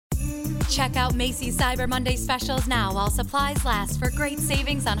Check out Macy's Cyber Monday specials now while supplies last for great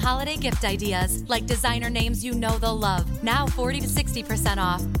savings on holiday gift ideas like designer names you know they'll love. Now 40 to 60%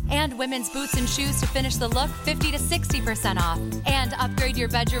 off. And women's boots and shoes to finish the look 50 to 60% off. And upgrade your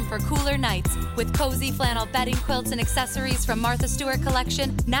bedroom for cooler nights with cozy flannel bedding, quilts, and accessories from Martha Stewart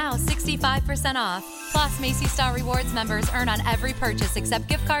collection, now 65% off. Plus, Macy's Star Rewards members earn on every purchase except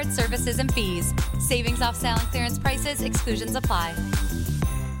gift cards, services, and fees. Savings off sale and clearance prices. Exclusions apply.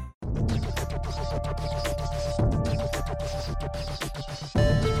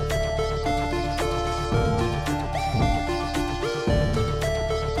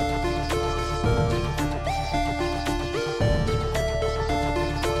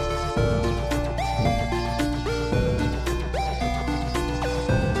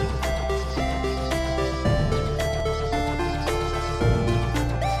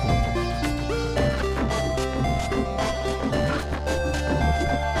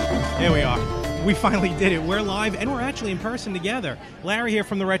 There we are. We finally did it. We're live, and we're actually in person together. Larry here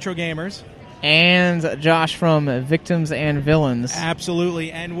from the Retro Gamers. And Josh from Victims and Villains.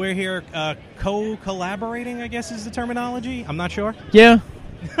 Absolutely. And we're here co-collaborating, I guess is the terminology. I'm not sure. Yeah.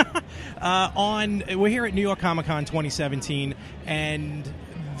 We're here at New York Comic Con 2017, and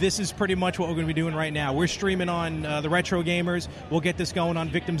this is pretty much what we're going to be doing right now. We're streaming on the Retro Gamers. We'll get this going on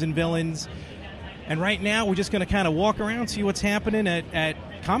Victims and Villains. And right now, we're just going to kind of walk around, see what's happening at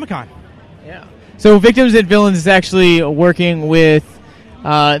Comic-Con. Yeah. So Victims and Villains is actually working with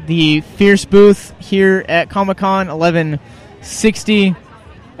the Fierce booth here at Comic-Con 1160.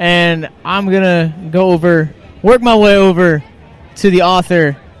 And I'm going to work my way over to the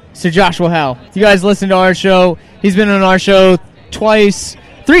author, Sir Joshua Howe. You guys listen to our show. He's been on our show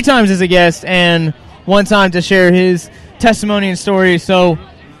three times as a guest, and one time to share his testimony and story. So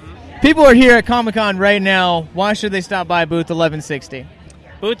people are here at Comic-Con right now. Why should they stop by booth 1160?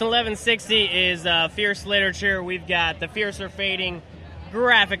 Booth 1160 is Fierce Literature. We've got the Fierce Are Fading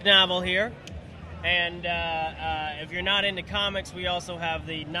graphic novel here. And if you're not into comics, we also have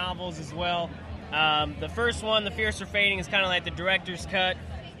the novels as well. The first one, the Fierce Are Fading, is kind of like the director's cut.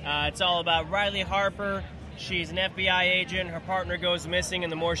 It's all about Riley Harper. She's an FBI agent. Her partner goes missing,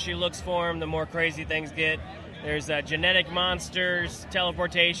 and the more she looks for him, the more crazy things get. There's genetic monsters,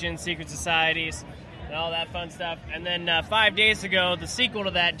 teleportation, secret societies, and all that fun stuff. And then 5 days ago, the sequel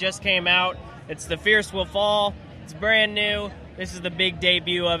to that just came out. It's The Fierce Will Fall. It's brand new. This is the big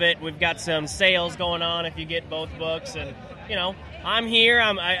debut of it. We've got some sales going on if you get both books. And, you know, I'm here.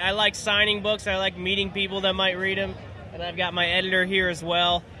 I like signing books. I like meeting people that might read them. And I've got my editor here as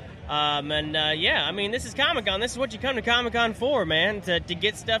well. Yeah, I mean, this is Comic-Con. This is what you come to Comic-Con for, man, to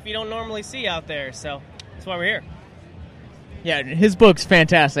get stuff you don't normally see out there. So that's why we're here. Yeah, his book's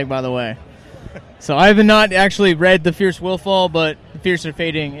fantastic, by the way. So I have not actually read The Fierce Will Fall, but The Fierce Are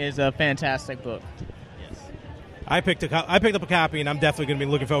Fading is a fantastic book. Yes. I picked up a copy, and I'm definitely going to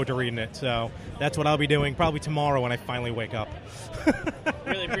be looking forward to reading it. So that's what I'll be doing probably tomorrow when I finally wake up.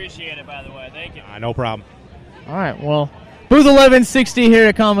 Really appreciate it, by the way. Thank you. No problem. All right, well, booth 1160 here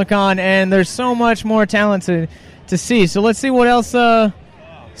at Comic-Con, and there's so much more talent to see. So let's see what else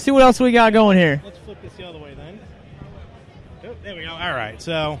we got going here. Let's flip this the other way then. Oh, there we go. All right,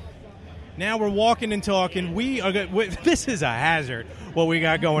 so now we're walking and talking. This is a hazard, what we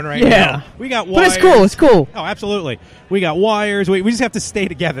got going right now. We got wires. But it's cool. Oh, absolutely. We got wires. We just have to stay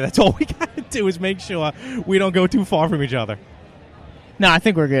together. That's all we got to do is make sure we don't go too far from each other. No, I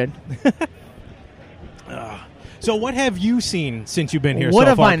think we're good. So what have you seen since you've been here What so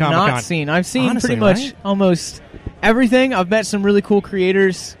have far I at Comic-Con? not seen? I've seen Honestly, pretty much right? almost everything. I've met some really cool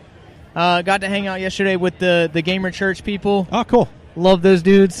creators. Got to hang out yesterday with the Gamer Church people. Oh, cool. Love those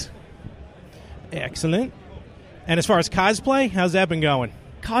dudes. Excellent. And as far as cosplay, how's that been going?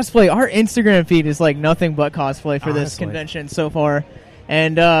 Cosplay, our Instagram feed is like nothing but cosplay for this Honestly. convention so far.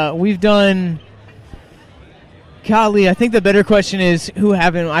 And we've done... Golly, I think the better question is who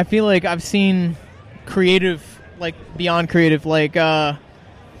haven't. I feel like I've seen creative, like beyond creative. Like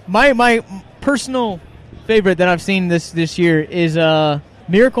my personal favorite that I've seen this year is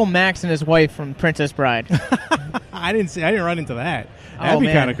Miracle Max and his wife from Princess Bride. I didn't run into that. That'd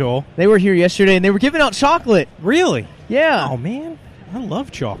be kind of cool. They were here yesterday and they were giving out chocolate. Really? Yeah. Oh man, I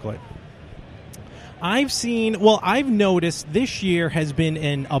love chocolate. I've noticed this year has been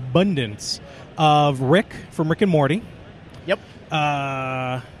an abundance of Rick from Rick and Morty. Yep.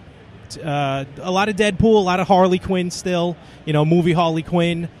 A lot of Deadpool, a lot of Harley Quinn still. Movie Harley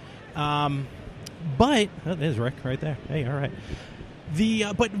Quinn. But there's Rick right there. Hey, all right.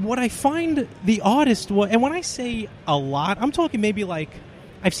 But what I find the oddest, and when I say a lot, I'm talking maybe like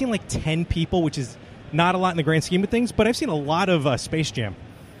I've seen like 10 people, which is not a lot in the grand scheme of things. But I've seen a lot of Space Jam.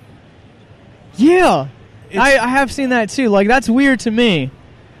 Yeah, I have seen that too. Like, that's weird to me.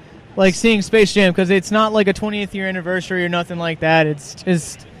 Like, seeing Space Jam, because it's not like a 20th year anniversary or nothing like that. It's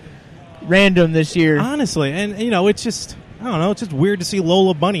just random this year. Honestly, and it's just, I don't know, it's just weird to see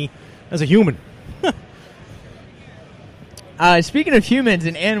Lola Bunny as a human. Speaking of humans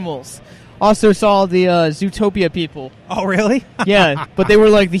and animals, also saw the Zootopia people. Oh, really? Yeah, but they were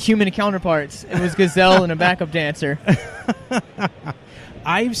like the human counterparts. It was Gazelle and a backup dancer.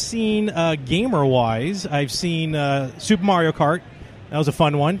 I've seen, gamer-wise, I've seen Super Mario Kart. That was a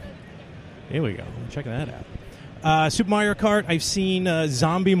fun one. Here we go. I'm checking that out. Super Mario Kart. I've seen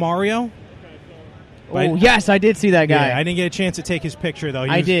Zombie Mario. Oh, yes, I did see that guy. Yeah, I didn't get a chance to take his picture, though.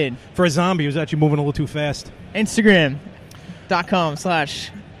 I did. For a zombie, he was actually moving a little too fast.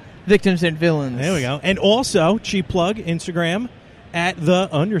 Instagram.com/victims and villains. There we go. And also, cheap plug, Instagram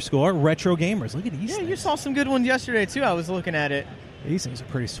 @the_retro gamers. Look at these things. You saw some good ones yesterday, too. I was looking at it. These things are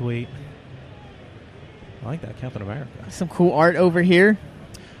pretty sweet. I like that, Captain America. Some cool art over here.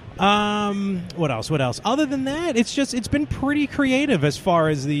 What else? Other than that, it's been pretty creative as far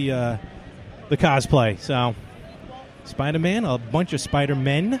as the cosplay. So, Spider-Man, a bunch of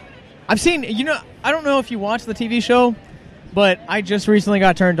Spider-Men. I've seen, I don't know if you watched the TV show, but I just recently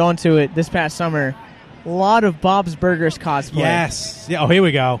got turned on to it this past summer. A lot of Bob's Burgers cosplay. Yes. Yeah. Oh, here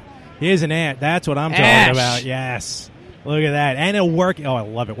we go. Here's an ant. That's what I'm talking about. Yes. Look at that. And I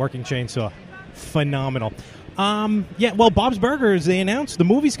love it. Working chainsaw. Phenomenal. Yeah, well, Bob's Burgers, they announced the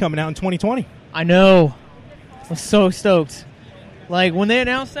movie's coming out in 2020. I know. I was so stoked. Like, when they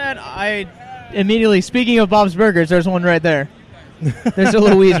announced that, I immediately, speaking of Bob's Burgers, there's one right there. There's a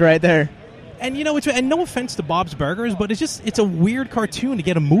Louise right there. And, and no offense to Bob's Burgers, but it's a weird cartoon to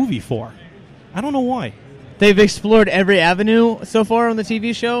get a movie for. I don't know why. They've explored every avenue so far on the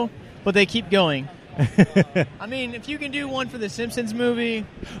TV show, but they keep going. I mean, if you can do one for the Simpsons movie.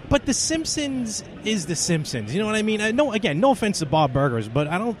 But the Simpsons is the Simpsons. You know what I mean? No offense to Bob Burgers, but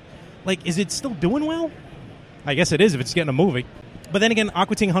I don't, is it still doing well? I guess it is if it's getting a movie. But then again,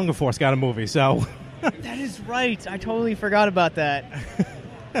 Aqua Teen Hunger Force got a movie, so. That is right. I totally forgot about that.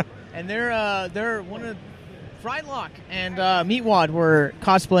 And they're one of Frylock and Meatwad were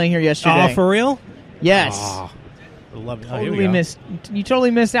cosplaying here yesterday. Oh, for real? Yes. Oh, I love it. Totally missed. You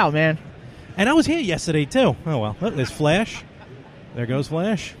totally missed out, man. And I was here yesterday, too. Oh, well. Look, there's Flash. There goes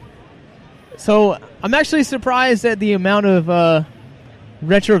Flash. So, I'm actually surprised at the amount of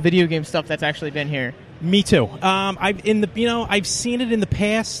retro video game stuff that's actually been here. Me too. I've seen it in the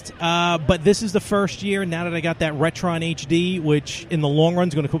past, but this is the first year now that I got that Retron HD, which in the long run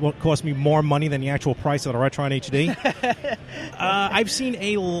is going to cost me more money than the actual price of the Retron HD. I've seen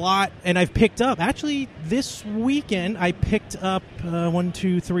a lot, and I've picked up. Actually, this weekend I picked up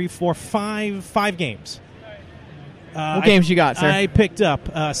 5 games. What games you got, sir? I picked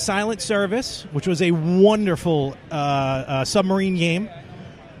up Silent Service, which was a wonderful submarine game.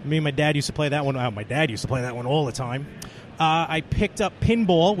 Me and my dad used to play that one. My dad used to play that one all the time. I picked up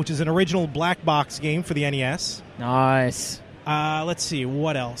Pinball, which is an original black box game for the NES. Nice. Let's see,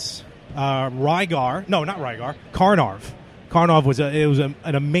 what else? Rygar. No, not Rygar. Carnarv. Carnarv was an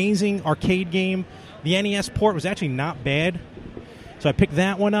amazing arcade game. The NES port was actually not bad. So I picked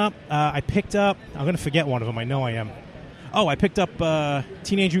that one up. I picked up... I'm going to forget one of them. I know I am. Oh, I picked up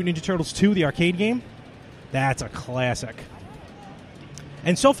Teenage Mutant Ninja Turtles 2, the arcade game. That's a classic.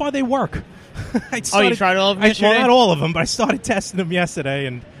 And so far, they work. You tried all of them yesterday? Well, not all of them, but I started testing them yesterday,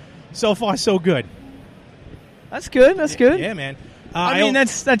 and so far, so good. That's good. That's good. Yeah, man.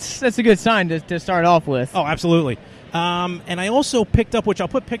 That's a good sign to start off with. Oh, absolutely. And I also picked up, which I'll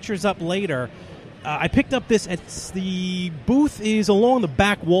put pictures up later, I picked up this, the booth is along the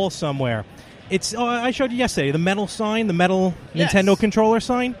back wall somewhere. It's I showed you yesterday, the metal sign, the metal Nintendo controller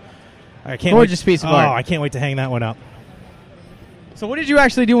sign. Gorgeous piece of art. Oh, I can't wait to hang that one up. So what did you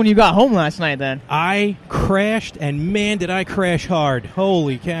actually do when you got home last night, then? I crashed, and man, did I crash hard.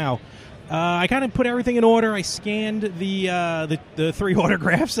 Holy cow. I kind of put everything in order. I scanned the 3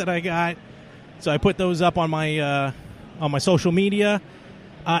 autographs that I got. So I put those up on my social media.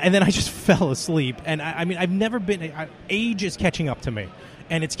 And then I just fell asleep. And, I've never been... age is catching up to me.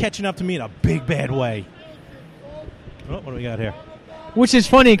 And it's catching up to me in a big, bad way. Oh, what do we got here? Which is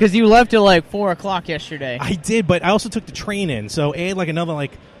funny, because you left at 4 o'clock yesterday. I did, but I also took the train in. So I had another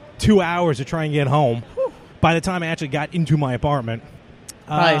 2 hours to try and get home. Whew. By the time I actually got into my apartment.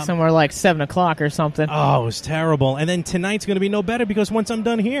 Probably somewhere 7 o'clock or something. Oh, it was terrible. And then tonight's going to be no better, because once I'm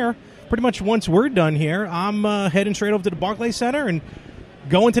done here, pretty much once we're done here, I'm heading straight over to the Barclays Center and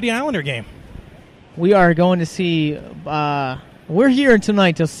going to the Islander game. We are going to see... we're here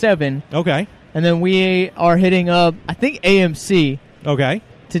tonight till 7. Okay. And then we are hitting up, I think, AMC. Okay.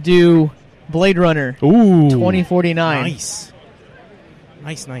 To do Blade Runner Ooh. 2049. Nice.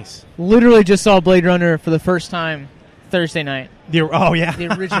 Literally just saw Blade Runner for the first time Thursday night. Oh, yeah.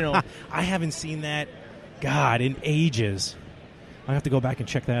 The original. I haven't seen that, God, in ages. I have to go back and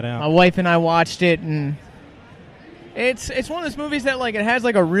check that out. My wife and I watched it, and it's one of those movies that like it has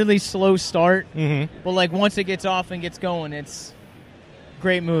like a really slow start, but like once it gets off and gets going, it's a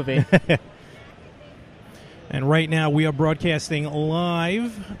great movie. And right now we are broadcasting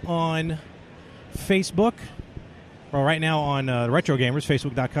live on Facebook. Well, right now on Retro Gamers,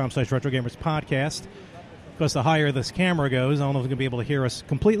 facebook.com/Retro Gamers Podcast. Because the higher this camera goes, I don't know if they're going to be able to hear us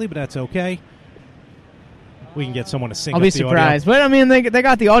completely, but that's okay. We can get someone to sync I'll up be the surprised. audio. But, I mean, they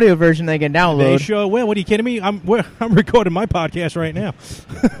got the audio version they can download. They sure will. What, are you kidding me? I'm recording my podcast right now.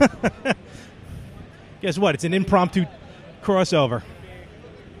 Guess what? It's an impromptu crossover.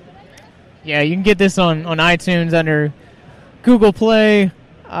 Yeah, you can get this on iTunes under Google Play,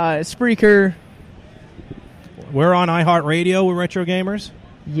 Spreaker. We're on iHeartRadio with Retro Gamers.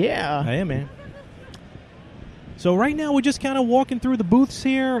 Yeah. Hey, man. So right now we're just kind of walking through the booths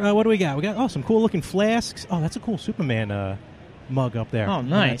here. What do we got? We got some cool looking flasks. Oh, that's a cool Superman mug up there. Oh,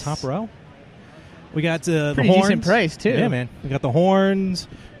 nice. Top row. We got the Pretty horns. decent price too. Yeah, man. We got the horns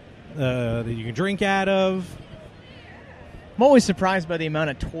that you can drink out of. I'm always surprised by the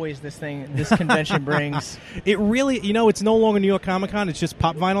amount of toys this convention brings. It really, it's no longer New York Comic Con. It's just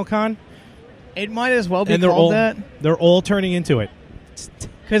Pop Vinyl Con. It might as well be and called that. They're all turning into it.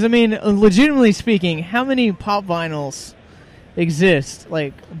 Because, I mean, legitimately speaking, how many pop vinyls exist,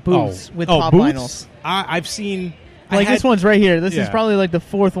 like booths with pop booths? Vinyls? I've seen... This one's right here. This is probably like the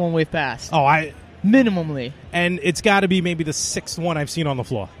fourth one we've passed. Minimally. And it's got to be maybe the sixth one I've seen on the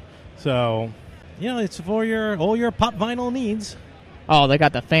floor. So, it's for all your pop vinyl needs. Oh, they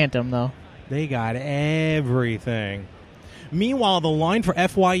got the Phantom, though. They got everything. Meanwhile, the line for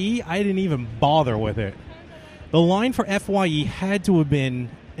FYE, I didn't even bother with it. The line for FYE had to have been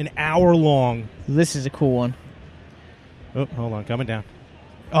an hour long. This is a cool one. Oh, hold on, coming down.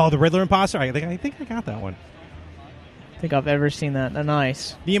 Oh, the Riddler Imposter. I think I got that one. I think I've ever seen that.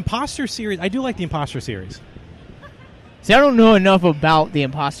 Nice. The Imposter series. I do like the Imposter series. See, I don't know enough about the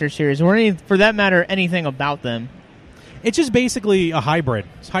Imposter series, or for that matter, anything about them. It's just basically a hybrid.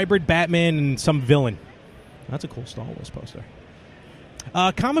 It's hybrid Batman and some villain. That's a cool Star Wars poster.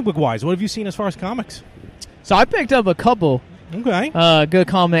 Comic book wise, what have you seen as far as comics? So I picked up a couple. Okay. Good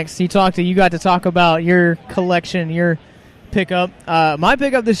comics. You got to talk about your collection, your pickup. My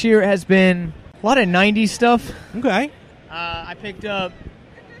pickup this year has been a lot of 90s stuff. Okay. I picked up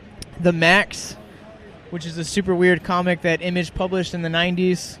The Max, which is a super weird comic that Image published in the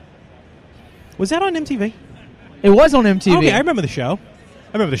 90s. Was that on MTV? It was on MTV. Okay, I remember the show.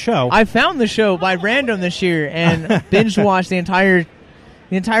 I found the show by random this year and binge watched the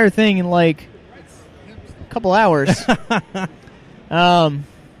entire thing in like a couple hours.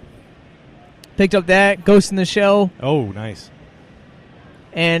 Picked up that Ghost in the Shell. Oh, nice.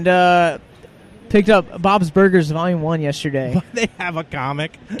 And picked up Bob's Burgers Volume 1 yesterday. They have a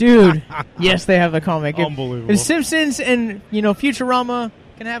comic. Dude, yes, they have a comic. Unbelievable. If Simpsons and Futurama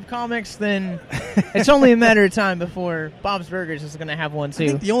can have comics, then it's only a matter of time before Bob's Burgers is going to have one too. I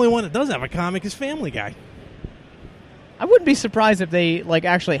think the only one that does have a comic is Family Guy. I wouldn't be surprised if they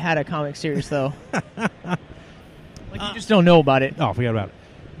actually had a comic series though. You just don't know about it. Oh, forget about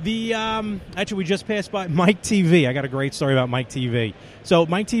it. Actually, we just passed by Mike TV. I got a great story about Mike TV. So,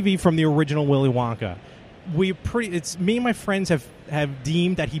 Mike TV from the original Willy Wonka. It's me and my friends have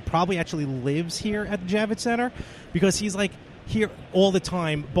deemed that he probably actually lives here at the Javits Center because he's like here all the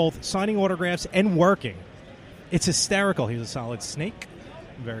time, both signing autographs and working. It's hysterical. He's a solid snake.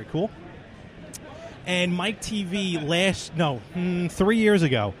 Very cool. And Mike TV 3 years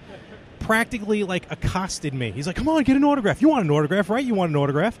ago, practically accosted me. He's like, come on, get an autograph. You want an autograph, right? You want an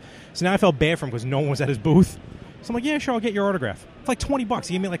autograph? So now I felt bad for him because no one was at his booth. So I'm like, yeah, sure, I'll get your autograph. It's like $20.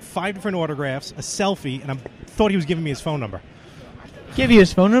 He gave me 5 different autographs, a selfie, and I thought he was giving me his phone number. Give you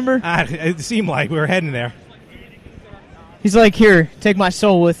his phone number? It seemed like we were heading there. He's like, here, take my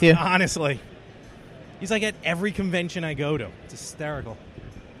soul with you. Honestly. He's like at every convention I go to. It's hysterical.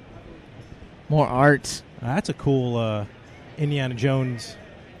 More art. That's a cool Indiana Jones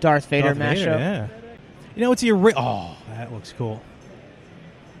Darth Vader mashup. Yeah. It's the oh, that looks cool.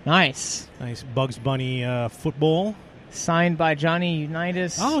 Nice Bugs Bunny football. Signed by Johnny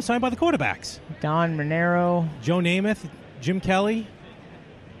Unitas. Oh, signed by the quarterbacks. Don Monero. Joe Namath, Jim Kelly.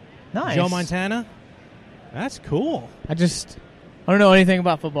 Nice. Joe Montana. That's cool. I don't know anything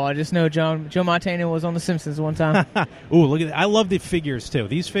about football. I just know Joe Montana was on The Simpsons one time. Ooh, look at that. I love the figures, too.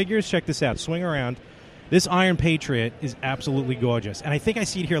 These figures, check this out. Swing around. This Iron Patriot is absolutely gorgeous, and I think I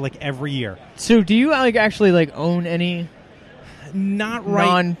see it here like every year. So, do you actually own any Not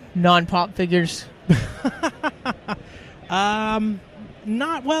right. non-pop figures?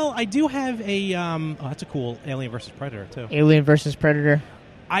 Not well. I do have a. That's a cool Alien vs Predator too. Alien vs Predator.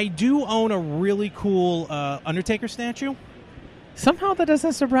 I do own a really cool Undertaker statue. Somehow that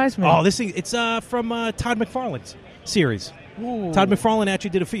doesn't surprise me. Oh, this thing! It's from Todd McFarlane's series. Ooh. Todd McFarlane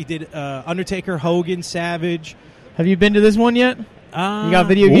actually did He did Undertaker, Hogan, Savage. Have you been to this one yet? You got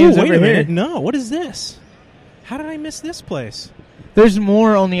video games wait over a here. minute. No, what is this? How did I miss this place? There's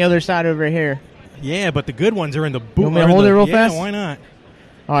more on the other side over here. Yeah, but the good ones are in the boot. You want me to hold it real fast? Yeah, why not?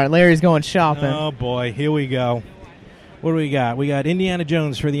 All right, Larry's going shopping. Oh, boy. Here we go. What do we got? We got Indiana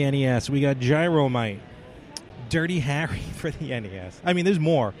Jones for the NES. We got Gyromite. Dirty Harry for the NES. I mean, there's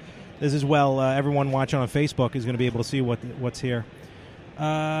more. There's as well. Everyone watching on Facebook is going to be able to see what's here.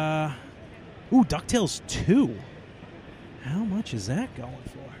 DuckTales 2. How much is that going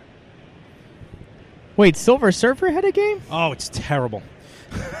for? Wait, Silver Surfer had a game? Oh, it's terrible.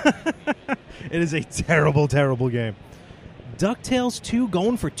 It is a terrible, terrible game. DuckTales 2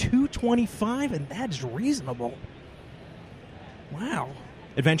 going for $225, and that's reasonable. Wow.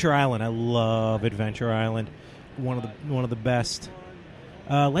 Adventure Island. I love Adventure Island. One of the best.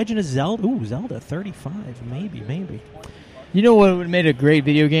 Legend of Zelda. Ooh, Zelda 35. Maybe. You know what would have made a great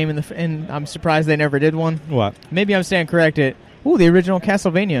video game, and I'm surprised they never did one? What? Maybe I'm saying corrected. Ooh, the original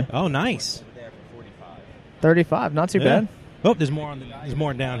Castlevania. Oh, nice. 35, not too bad. Oh, there's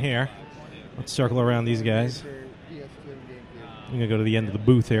more down here. Let's circle around these guys. I'm going to go to the end of the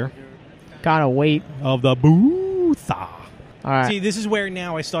booth here. Gotta wait. Of the booth. All right. See, this is where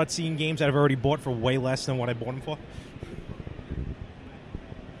now I start seeing games that I've already bought for way less than what I bought them for.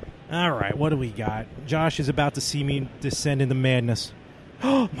 All right, what do we got? Josh is about to see me descend into madness.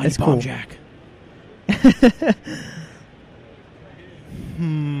 Oh, Mighty Bomb Jack.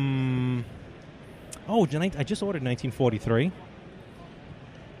 Oh, I just ordered 1943.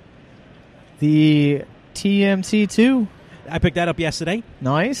 The TMC2. I picked that up yesterday.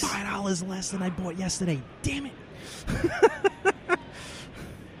 Nice. $5 less than I bought yesterday. Damn it.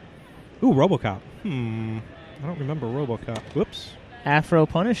 Ooh, RoboCop. I don't remember RoboCop. Whoops. Afro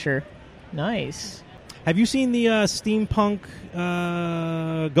Punisher. Nice. Have you seen the steampunk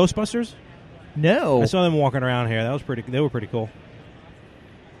Ghostbusters? No. I saw them walking around here. They were pretty cool.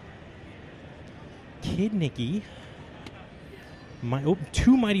 Kid Nicky.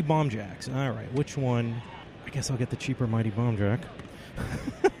 Two Mighty Bomb Jacks. All right, which one? I guess I'll get the cheaper Mighty Bomb Jack.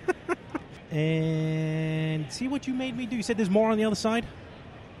 And see what you made me do. You said there's more on the other side?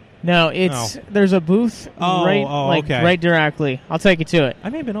 No, there's a booth right directly. I'll take you to it. I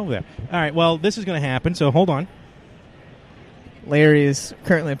may have been over there. All right, well, this is going to happen, so hold on. Larry is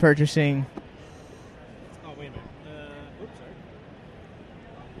currently purchasing. Oh, wait a minute. Oops, sorry.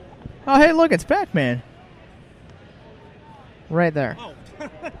 Oh, hey, look, it's Pac-Man. Right there. Oh,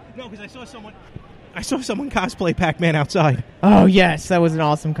 no, because I saw someone cosplay Pac-Man outside. Oh, yes, that was an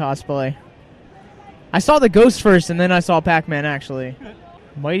awesome cosplay. I saw the ghost first, and then I saw Pac-Man, actually.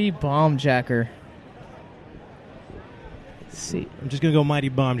 Mighty Bomb Jacker. Let's see. I'm just going to go Mighty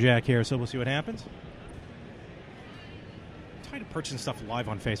Bomb Jack here, so we'll see what happens. I'm tired of purchasing stuff live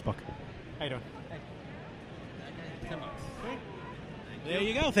on Facebook. How you doing? Hey. There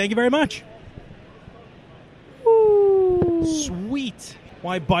you go. Thank you very much. Ooh. Sweet.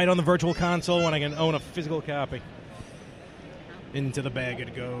 Why bite on the virtual console when I can own a physical copy? Into the bag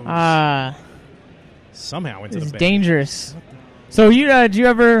it goes. Somehow into the bag. It's dangerous. So did you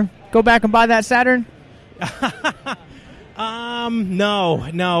ever go back and buy that Saturn?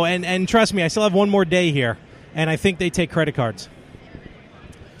 No. And trust me, I still have one more day here, and I think they take credit cards.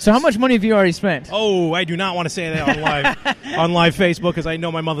 So how much money have you already spent? Oh, I do not want to say that on live Facebook because I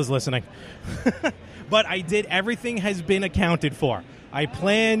know my mother's listening. But I did. Everything has been accounted for. I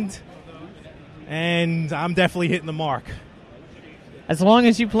planned, and I'm definitely hitting the mark. As long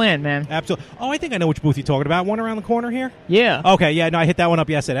as you plan, man. Absolutely. Oh, I think I know which booth you're talking about. One around the corner here? Yeah. Okay, yeah, no, I hit that one up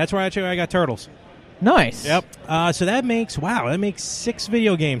yesterday. That's where I got Turtles. Nice. Yep. So that makes 6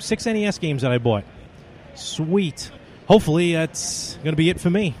 video games, 6 NES games that I bought. Sweet. Hopefully that's going to be it for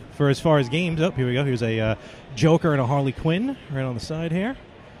me for as far as games. Oh, here we go. Here's a Joker and a Harley Quinn right on the side here.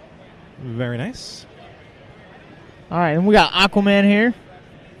 Very nice. All right, and we got Aquaman here.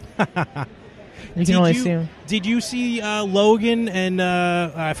 You can only see him. Did you see Logan and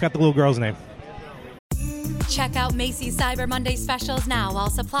I forgot the little girl's name? Check out Macy's Cyber Monday specials now while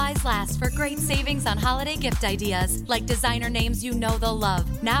supplies last for great savings on holiday gift ideas like designer names you know they'll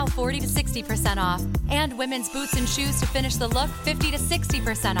love, now 40 to 60% off. And women's boots and shoes to finish the look, 50 to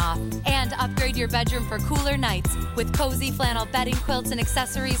 60% off. And upgrade your bedroom for cooler nights with cozy flannel bedding, quilts, and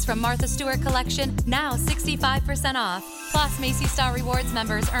accessories from Martha Stewart Collection, now 65% off. Plus, Macy's Star Rewards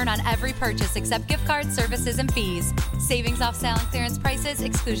members earn on every purchase except gift cards, services, and fees. Savings off sale and clearance prices,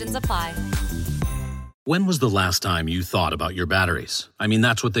 exclusions apply. When was the last time you thought about your batteries? I mean,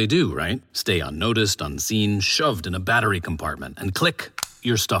 that's what they do, right? Stay unnoticed, unseen, shoved in a battery compartment, and click,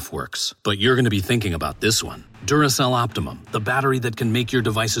 your stuff works. But you're going to be thinking about this one. Duracell Optimum, the battery that can make your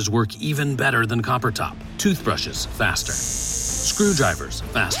devices work even better than copper top. Toothbrushes, faster. Screwdrivers,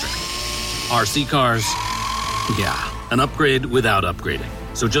 faster. RC cars, yeah, an upgrade without upgrading.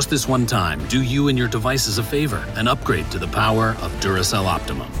 So just this one time, do you and your devices a favor and upgrade to the power of Duracell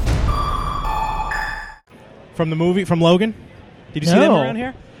Optimum. From the movie, from Logan? Did you see them around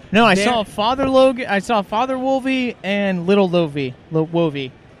here? No, I saw Father Logan. I saw Father Wolvie and Little Lovie.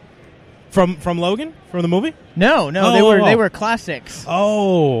 From Logan? From the movie? No, they were classics.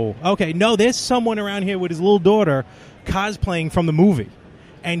 Oh, okay. No, there's someone around here with his little daughter cosplaying from the movie,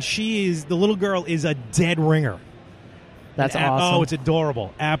 and the little girl is a dead ringer. That's awesome. Oh, it's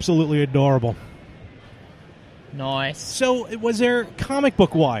adorable. Absolutely adorable. Nice. So, was there comic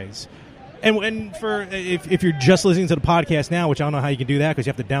book wise? And for if you're just listening to the podcast now, which I don't know how you can do that because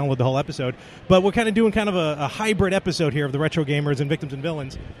you have to download the whole episode, but we're kind of doing a hybrid episode here of the Retro Gamers and Victims and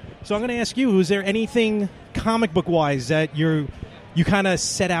Villains. So I'm going to ask you, is there anything comic book wise that you kind of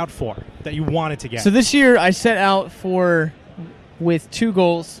set out for, that you wanted to get? So this year I set out with two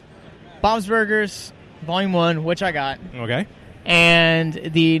goals: Bob's Burgers Volume 1, which I got. Okay. And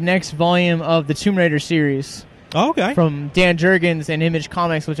the next volume of the Tomb Raider series. Oh, okay. From Dan Jurgens and Image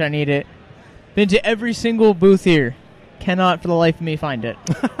Comics, which I need it. Been to every single booth here. Cannot for the life of me find it.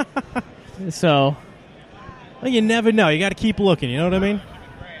 So. Well, you never know. You got to keep looking. You know what I mean?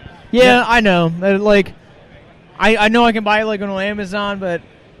 Yeah. I know. I know I can buy it on Amazon, but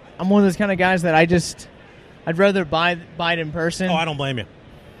I'm one of those kind of guys that I'd rather buy it in person. Oh, I don't blame you.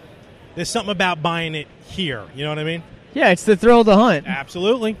 There's something about buying it here. You know what I mean? Yeah, it's the thrill of the hunt.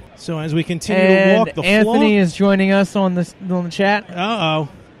 Absolutely. So as we continue to walk the floor, Anthony is joining us on the chat. Uh-oh.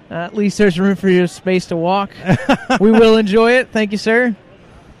 At least there's room for your space to walk. We will enjoy it. Thank you, sir.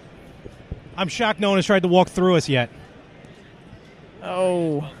 I'm shocked no one has tried to walk through us yet.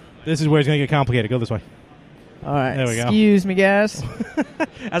 Oh. This is where it's going to get complicated. Go this way. All right. There we go. Excuse me, guys.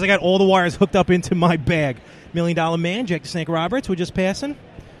 As I got all the wires hooked up into my bag. $1 Million Man, Jack the Snake Roberts, we're just passing.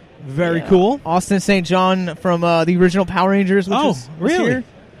 Very cool. Austin St. John from the original Power Rangers. Which was really? Here.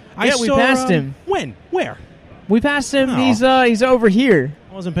 Yeah, we passed him. When? Where? We passed him. Oh. He's over here.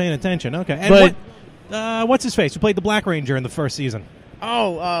 I wasn't paying attention. Okay. And what's his face? Who played the Black Ranger in the first season?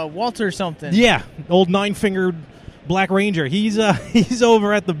 Oh, Walter something. Yeah, old 9-fingered Black Ranger. He's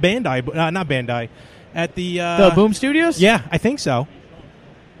over at the Bandai, not Bandai, at the Boom Studios. Yeah, I think so.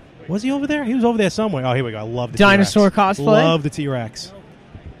 Was he over there? He was over there somewhere. Oh, here we go. I love the dinosaur T-Rex. cosplay. Love the T-Rex.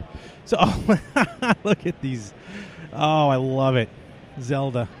 So look at these. Oh, I love it.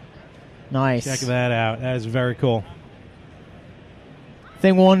 Zelda. Nice. Check that out. That is very cool.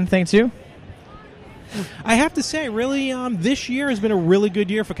 Thing 1, thing 2. I have to say, really, this year has been a really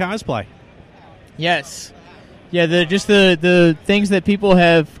good year for cosplay. Yes. Yeah, the things that people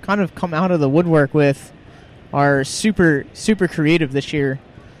have kind of come out of the woodwork with are super, super creative this year.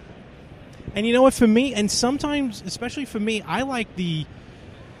 And you know what, for me, and sometimes, especially for me, I like the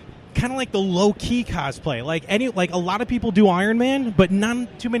kind of like the low-key cosplay. Like a lot of people do Iron Man, but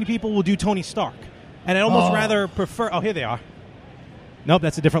not too many people will do Tony Stark. And I'd almost rather prefer... Oh, here they are. Nope,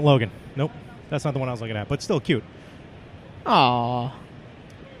 that's a different Logan. Nope, that's not the one I was looking at, but still cute. Aww.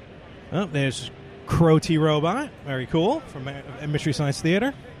 Oh, there's Crow T-Robot. Very cool. From Mystery Science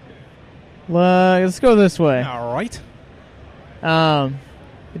Theater. Let's go this way. All right.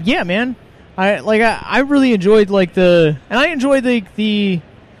 Yeah, man. I really enjoyed I enjoyed the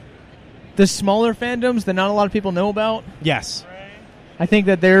smaller fandoms that not a lot of people know about. Yes. I think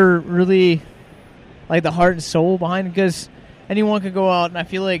that they're really like the heart and soul behind it, because anyone could go out and I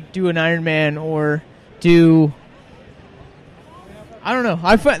feel like do an Iron Man or do... I don't know.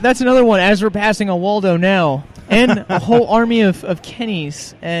 That's another one, as we're passing a Waldo now. And a whole army of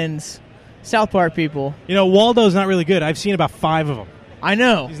Kennys and South Park people. You know, Waldo's not really good. I've seen about 5 of them. I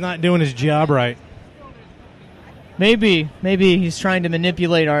know. He's not doing his job right. Maybe he's trying to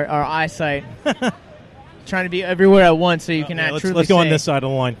manipulate our eyesight. Trying to be everywhere at once so you can truly let's go on this side of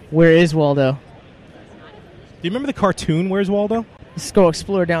the line. Where is Waldo? Do you remember the cartoon Where's Waldo? Let's go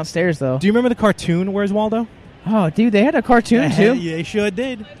explore downstairs, though. Do you remember the cartoon Where's Waldo? Oh, dude, they had a cartoon too. Yeah, they sure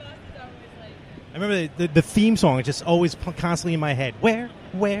did. I remember the theme song. It's just always constantly in my head. Where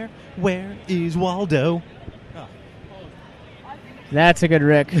is Waldo? Oh. That's a good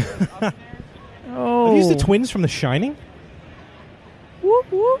Rick. Oh, Are these the twins from The Shining?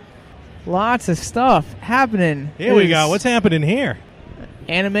 Whoop, whoop. Lots of stuff happening. Here we go. What's happening here?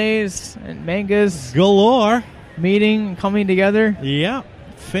 Animes and mangas Galore. meeting and coming together. Yeah,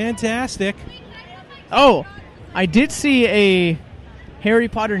 fantastic. Oh, I did see a Harry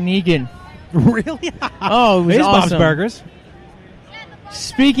Potter Negan. Really? Oh, it was There's awesome. Bob's Burgers.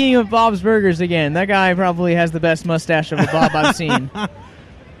 Speaking of Bob's Burgers again, that guy probably has the best mustache of a Bob I've seen. Uh-oh.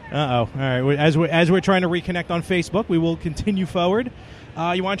 All right. As we're trying to reconnect on Facebook, we will continue forward.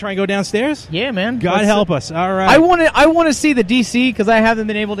 You want to try and go downstairs? Yeah, man. God help us. All right. I want to see the DC because I haven't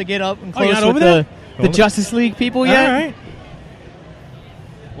been able to get up and Oh, you're close not with over the Justice League people yet. All right.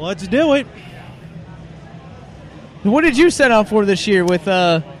 Let's do it. What did you set out for this year with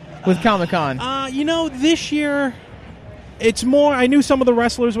Comic-Con? This year, it's more, I knew some of the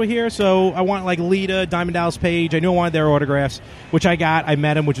wrestlers were here, so I want like Lita, Diamond Dallas Page. I knew I wanted their autographs, which I got. I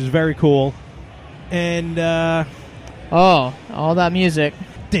met him, which was very cool. And, oh, all that music.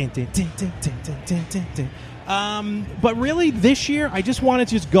 But really, this year, I just wanted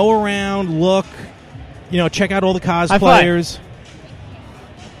to just go around, look, check out all the High cosplayers.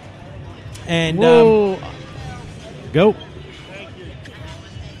 And, Whoa. go.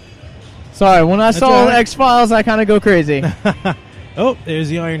 Sorry, when I That's saw all right. X-Files, I kind of go crazy. Oh, there's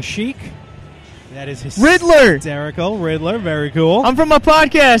the Iron Sheik. That is Riddler. hysterical. Riddler, very cool. I'm from a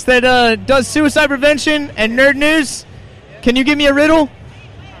podcast that does suicide prevention and nerd news. Can you give me a riddle?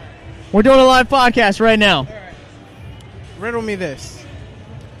 We're doing a live podcast right now. Riddle me this.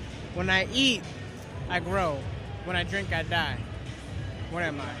 When I eat, I grow. When I drink, I die. What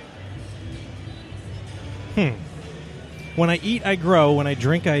am I? When I eat, I grow. When I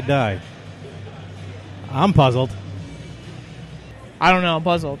drink, I die. I'm puzzled. I don't know. I'm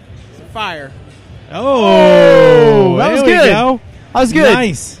puzzled. Fire. Oh, that was there we good. go. That was good.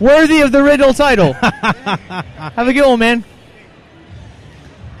 Nice. Worthy of the riddle title. Have a good one, man.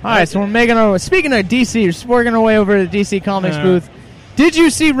 All right, so we're making our way. Speaking of DC, we're working our way over to the DC Comics booth. Did you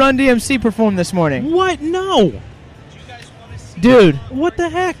see Run DMC perform this morning? What? No. Dude, What the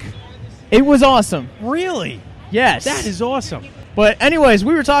heck? it was awesome. Really? Yes. That is awesome. But anyways,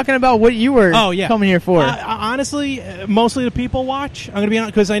 we were talking about what you were coming here for. Honestly, mostly the people watch. I'm going to be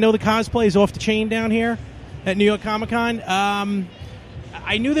honest, because I know the cosplay is off the chain down here at New York Comic Con.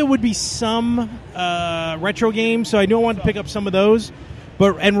 I knew there would be some retro games, so I knew I wanted to pick up some of those.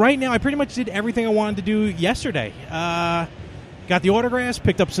 And right now, I pretty much did everything I wanted to do yesterday. Got the autographs,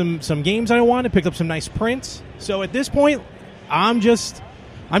 picked up some games I wanted, picked up some nice prints. So at this point, I'm just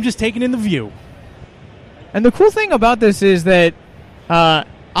taking in the view. And the cool thing about this is that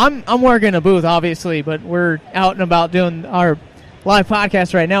I'm working a booth, obviously, but we're out and about doing our live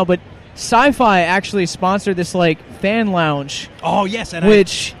podcast right now. But Sci-Fi actually sponsored this fan lounge. Oh yes,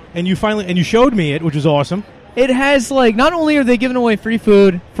 and you showed me it, which was awesome. It has not only are they giving away free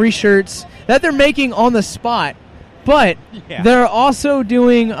food, free shirts that they're making on the spot, but they're also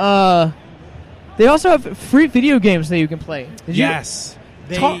doing. They also have free video games that you can play. Yes.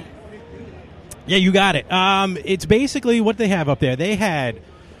 Yeah, you got it. It's basically what they have up there. They had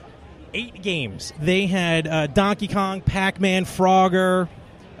 8 games. They had Donkey Kong, Pac-Man, Frogger,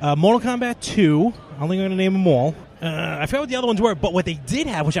 Mortal Kombat 2. I'm only going to name them all. I forgot what the other ones were, but what they did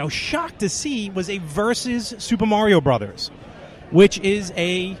have, which I was shocked to see, was a Versus Super Mario Brothers, which is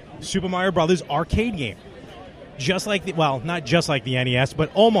a Super Mario Brothers arcade game. Just like not just like the NES,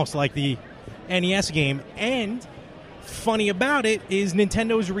 but almost like the NES game. And funny about it is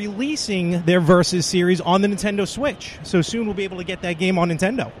Nintendo's releasing their Versus series on the Nintendo Switch. So soon we'll be able to get that game on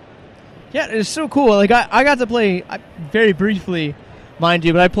Nintendo. Yeah, it's so cool. I got to play very briefly, mind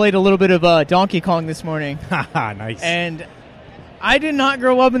you, but I played a little bit of Donkey Kong this morning. Haha, nice. And I did not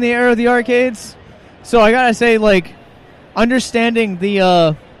grow up in the era of the arcades, so I gotta say, understanding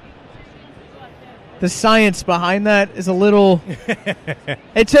the science behind that is a little.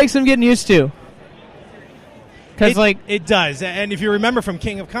 It takes some getting used to. Because it does, and if you remember from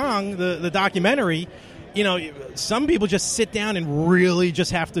King of Kong, the documentary, some people just sit down and really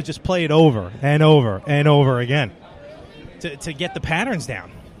just have to just play it over and over and over again to get the patterns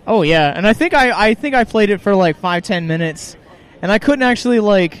down. Oh yeah, and I think I played it for 5-10 minutes, and I couldn't actually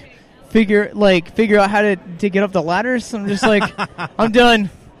figure out how to get up the ladders. I'm just I'm done.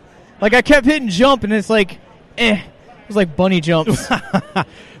 I kept hitting jump, and it's it was like bunny jumps.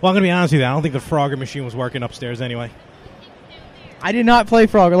 Well, I'm gonna be honest with you. I don't think the Frogger machine was working upstairs anyway. I did not play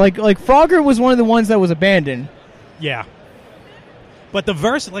Frogger. Like Frogger was one of the ones that was abandoned. Yeah. But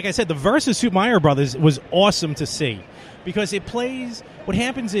like I said, the Versus Super Mario Brothers was awesome to see because it plays. What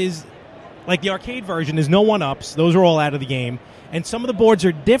happens is, like the arcade version, there's no 1-ups; those are all out of the game, and some of the boards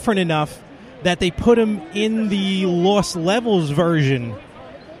are different enough that they put them in the Lost Levels version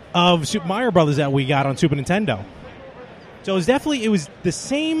of Super Mario Brothers that we got on Super Nintendo. So it was the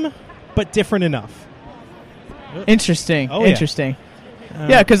same but different enough. Interesting. Oh, yeah. Interesting.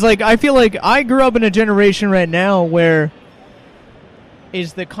 Yeah, because I feel like I grew up in a generation right now where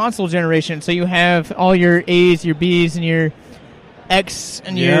is the console generation. So you have all your A's, your B's, and your X,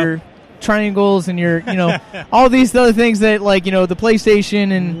 and your triangles, and your all these other things that the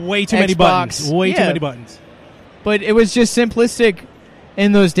PlayStation and way too Xbox. many buttons. Way too many buttons. But it was just simplistic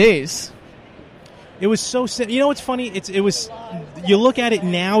in those days. It was so simple. You know what's funny? It was. You look at it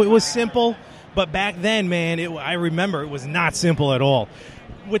now, it was simple. But back then, man, I remember it was not simple at all.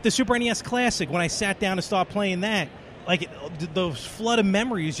 With the Super NES Classic, when I sat down to start playing that, those flood of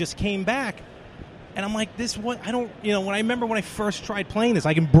memories just came back. And I'm like, when I remember when I first tried playing this,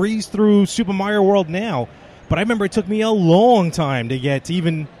 I can breeze through Super Mario World now. But I remember it took me a long time to get to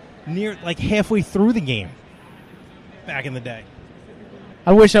even near, halfway through the game back in the day.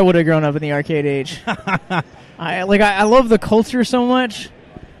 I wish I would have grown up in the arcade age. I love the culture so much.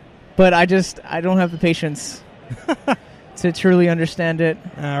 But I don't have the patience to truly understand it.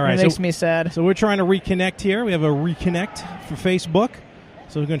 All right. It makes me sad. So we're trying to reconnect here. We have a reconnect for Facebook.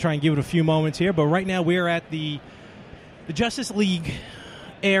 So we're going to try and give it a few moments here. But right now we're at the Justice League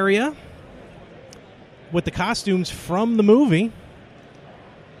area with the costumes from the movie.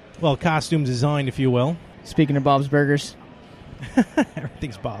 Well, costumes designed, if you will. Speaking of Bob's Burgers.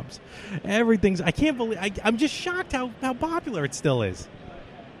 Everything's Bob's. I can't believe... I'm just shocked how popular it still is.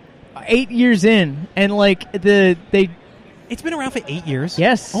 8 years in, and it's been around for 8 years.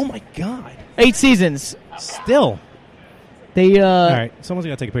 Yes. Oh my God. 8 seasons. Still. They. All right. Someone's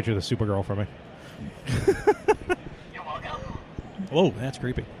got to take a picture of the Supergirl for me. Whoa, that's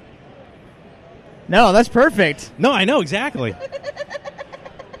creepy. No, that's perfect. No, I know exactly.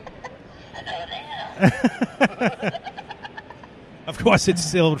 Of course, it's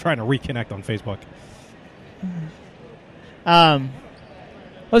still trying to reconnect on Facebook.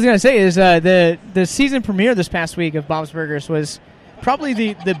 What I was going to say is the season premiere this past week of Bob's Burgers was probably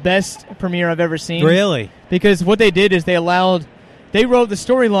the best premiere I've ever seen. Really? Because what they did is they wrote the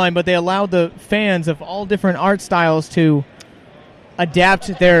storyline, but they allowed the fans of all different art styles to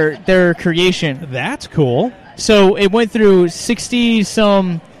adapt their creation. That's cool. So it went through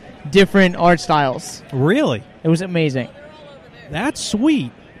 60-some different art styles. Really? It was amazing. That's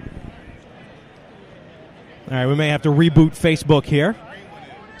sweet. All right, we may have to reboot Facebook here.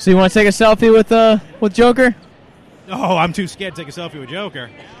 So you want to take a selfie with Joker? Oh, I'm too scared to take a selfie with Joker.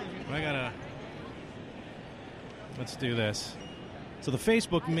 Let's do this. So the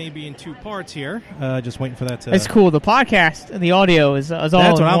Facebook may be in 2 parts here. Just waiting for that to... It's cool. The podcast and the audio is all in one.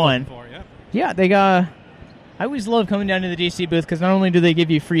 That's what I'm looking for, yeah. Yeah, they got... I always love coming down to the DC booth because not only do they give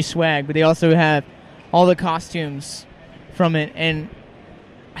you free swag, but they also have all the costumes from it. And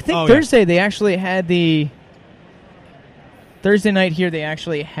I think Thursday they actually had the... Thursday night here, they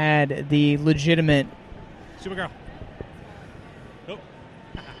actually had the legitimate... Supergirl. Oh.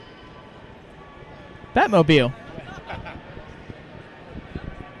 Batmobile.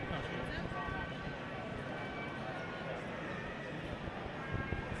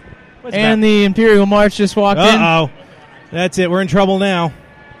 And the Imperial March just walked in. Uh-oh. That's it. We're in trouble now.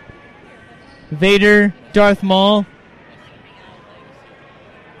 Vader, Darth Maul. All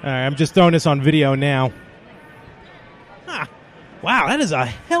right, I'm just throwing this on video now. Wow, that is a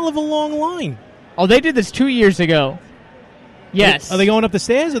hell of a long line. Oh, they did this 2 years ago. Yes. Are they going up the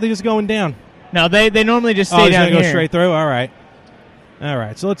stairs or are they just going down? No, they normally just stay down here. Go straight through? All right.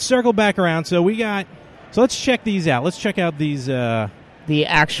 So let's circle back around. So let's check these out. Let's check out these the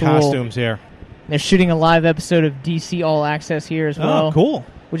actual costumes here. They're shooting a live episode of DC All Access here as well. Oh, cool.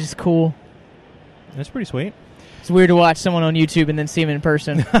 Which is cool. That's pretty sweet. It's weird to watch someone on YouTube and then see him in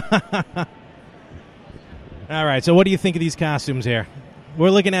person. All right, so what do you think of these costumes here? We're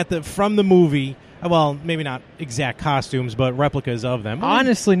looking at from the movie. Well, maybe not exact costumes, but replicas of them.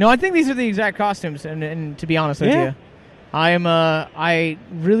 Honestly, no, I think these are the exact costumes. And to be honest with you, I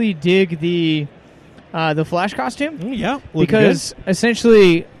really dig the Flash costume. Yeah, because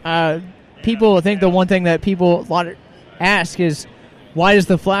essentially, people think the one thing that people ask is, why does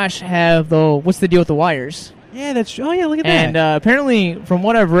the Flash have what's the deal with the wires? Yeah, that's... Oh, yeah, look at that. And apparently, from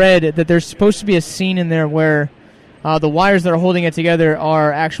what I've read, that there's supposed to be a scene in there where the wires that are holding it together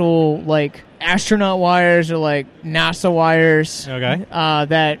are actual, astronaut wires or like NASA wires. Okay.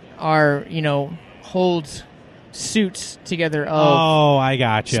 That are hold suits together of Oh, I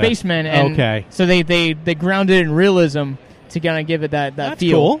gotcha. spacemen. And okay. So they ground it in realism to kind of give it that That's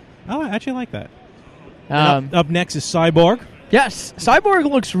feel. cool. I actually like that. Up next is Cyborg. Yes, Cyborg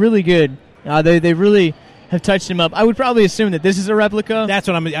looks really good. They really have touched him up. I would probably assume that this is a replica. That's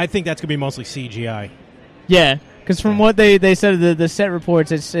what I think that's going to be mostly CGI. Yeah, because from what they said, the set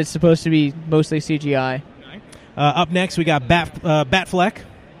reports, it's supposed to be mostly CGI. Up next, we got Batfleck.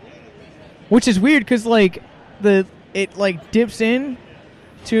 Which is weird because it dips in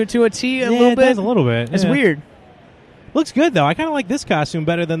to a T a little it bit. does a little bit. It's yeah. weird. Looks good though. I kind of like this costume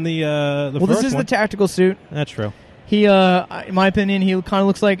better than the Well, first this is one. the tactical suit. That's true. He, in my opinion, he kind of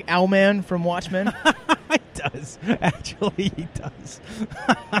looks like Owlman from Watchmen. He does. Actually, he does.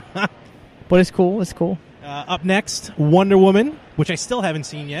 But it's cool. It's cool. Up next, Wonder Woman, which I still haven't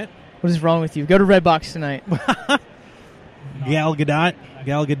seen yet. What is wrong with you? Go to Redbox tonight. Gal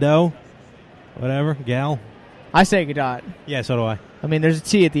Gadot, whatever. Gal. I say Gadot. Yeah, so do I. I mean, there's a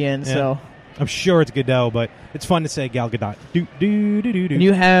T at the end, Yeah. so. I'm sure it's Gadot, but it's fun to say Gal Gadot. And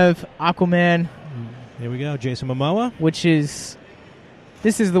you have Aquaman, Here we go, Jason Momoa. which is...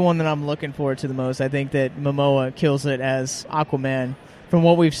 This is the one that I'm looking forward to the most. I think that Momoa kills it as Aquaman from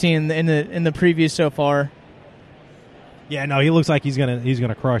what we've seen in the previews so far. Yeah, no, he looks like he's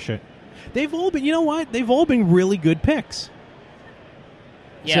gonna crush it. They've all been, you know what? They've all been really good picks.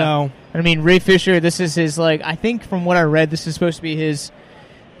 Yeah. So, I mean, Ray Fisher, this is his, I think from what I read, this is supposed to be his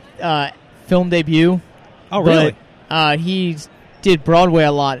film debut. oh really? But he did Broadway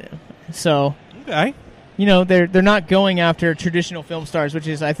a lot. So, Okay. they're not going after traditional film stars, which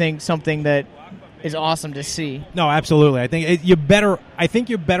is, I think, something that is awesome to see. No, absolutely. I think you're better. I think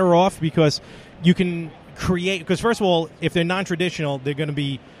you're better off because you can create. Because first of all, if they're non-traditional, they're going to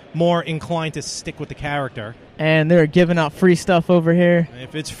be more inclined to stick with the character. And they're giving out free stuff over here.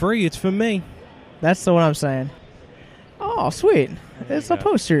 If it's free, it's for me. That's what I'm saying. Oh, sweet. It's the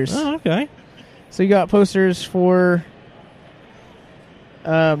posters. Oh, okay. So you got posters for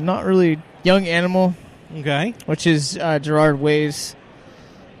not really Young Animal, Okay. which is Gerard Way's.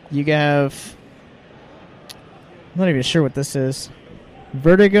 You have... I'm not even sure what this is.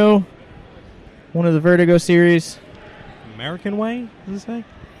 Vertigo. One of the Vertigo series. American Way, does it say?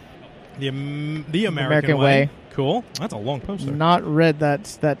 The American Way. Cool. That's a long poster. Not read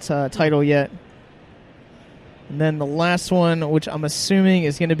that title yet. And then the last one, which I'm assuming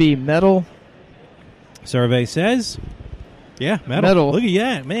is going to be Metal. Survey says, yeah, metal. Look at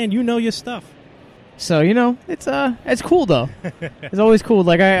that, man. You know your stuff. So, it's cool, though. It's always cool.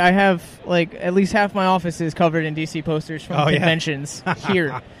 Like, I have, at least half my office is covered in DC posters from conventions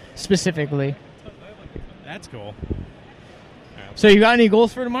here, specifically. That's cool. So, you got any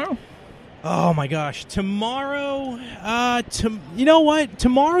goals for tomorrow? Oh, my gosh. Tomorrow, you know what?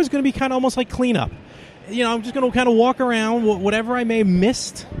 Tomorrow's going to be kind of almost like cleanup. I'm just going to kind of walk around. Whatever I may have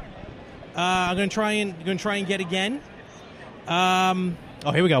missed, I'm going to try and get again.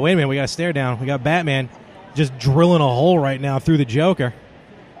 Oh, here we go. Wait a minute. We got to stare down. We got Batman just drilling a hole right now through the Joker.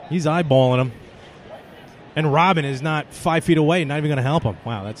 He's eyeballing him. And Robin is not 5 feet away, not even going to help him.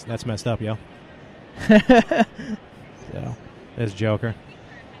 Wow, that's messed up, yo. So, there's Joker.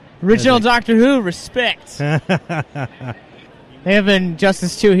 Original Doctor Who, respect. They have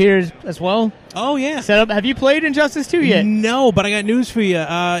Injustice 2 here as well. Oh, yeah. Set up. Have you played Injustice 2 yet? No, but I got news for you.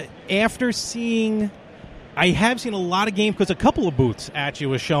 After seeing... I have seen a lot of games because a couple of booths actually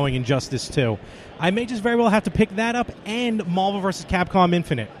was showing Injustice 2. I may just very well have to pick that up and Marvel vs. Capcom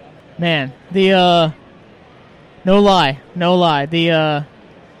Infinite. Man, the no lie, the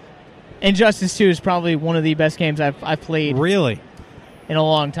Injustice 2 is probably one of the best games I've played Really? in a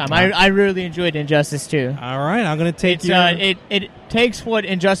long time. Wow. I really enjoyed Injustice 2. All right, I'm going to take It takes what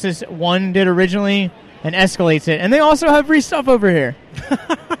Injustice 1 did originally and escalates it. And they also have free stuff over here.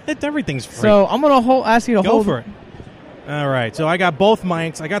 Everything's free. So I'm going to ask you to Go hold for it. All right, so I got both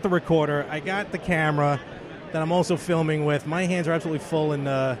mics. I got the recorder. I got the camera that I'm also filming with. My hands are absolutely full,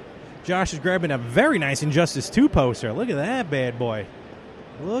 and Josh is grabbing a very nice Injustice 2 poster. Look at that bad boy.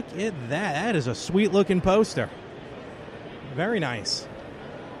 Look at that. That is a sweet-looking poster. Very nice.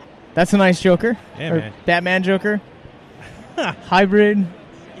 That's a nice Joker. Yeah, or man. Batman Joker. Hybrid. You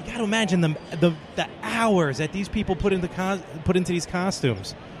got to imagine the hours that these people put into these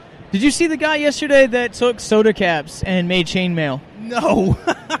costumes. Did you see the guy yesterday that took soda caps and made chainmail? No.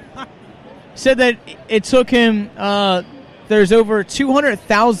 Said that it took him, there's over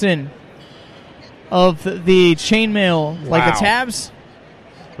 200,000 of the chainmail, like the tabs,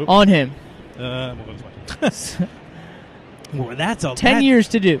 on him. Well, that's a 10 years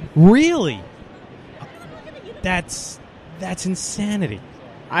to do. Really? That's insanity.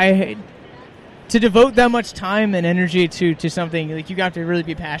 To devote that much time and energy to something, like, you got to really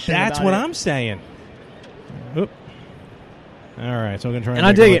be passionate That's about what it. I'm saying. Oop. All right, so I'm going to try And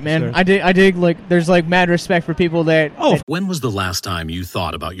I dig it, man. I dig, like, there's, like, mad respect for people that... When was the last time you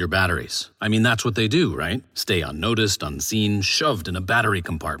thought about your batteries? I mean, that's what they do, right? Stay unnoticed, unseen, shoved in a battery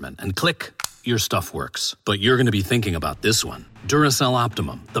compartment, and click, your stuff works. But you're going to be thinking about this one. Duracell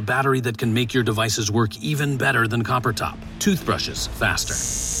Optimum, the battery that can make your devices work even better than copper top. Toothbrushes, faster.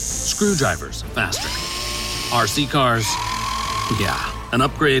 Screwdrivers, faster. RC cars, yeah, an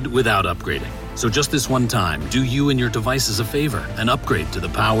upgrade without upgrading. So just this one time, do you and your devices a favor and upgrade to the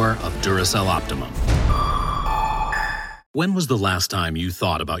power of Duracell Optimum. When was the last time you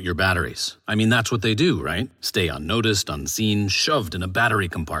thought about your batteries? I mean, that's what they do, right? Stay unnoticed, unseen, shoved in a battery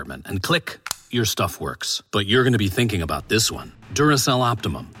compartment, and click, your stuff works. But you're going to be thinking about this one. Duracell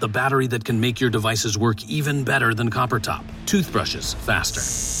Optimum, the battery that can make your devices work even better than copper top. Toothbrushes, faster.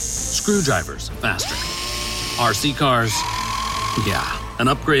 Screwdrivers, faster. RC cars, yeah, an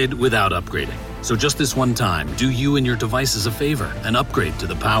upgrade without upgrading. So just this one time, do you and your devices a favor and upgrade to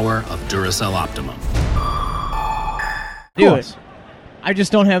the power of Duracell Optimum. Do it. I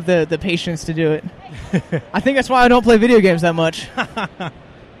just don't have the patience to do it. I think that's why I don't play video games that much.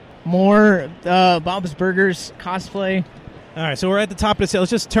 More Bob's Burgers cosplay. All right, so we're at the top of the set. Let's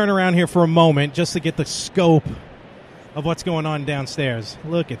just turn around here for a moment just to get the scope of what's going on downstairs.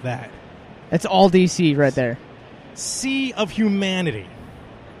 Look at that. That's all DC right there. Sea of humanity.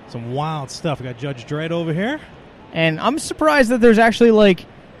 Some wild stuff. We got Judge Dredd over here. And I'm surprised that there's actually, like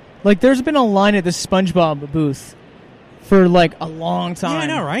there's been a line at the SpongeBob booth for, like, a long time.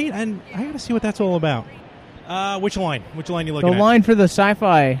 Yeah, I know, right? And I got to see what that's all about. Which line? Which line you looking at? The line for the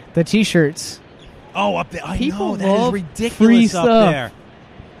sci-fi, the T-shirts. Oh, up there. I People know, that is love ridiculous free up stuff. there.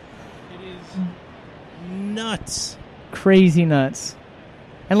 It is nuts. Crazy nuts.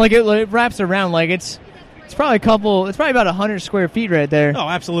 And, like, it wraps around, like, it's probably about 100 square feet right there. Oh,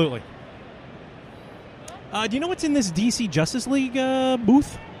 absolutely. Do you know what's in this DC Justice League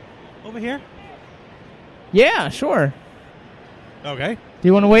booth over here? Yeah, sure. Okay. Do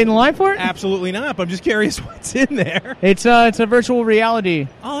you want to wait in line for it? Absolutely not, but I'm just curious what's in there. It's a virtual reality.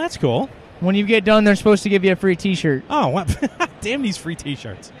 Oh, that's cool. When you get done, they're supposed to give you a free T-shirt. Oh, what? Damn these free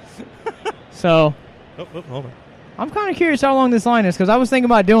T-shirts. So, hold on. I'm kind of curious how long this line is, because I was thinking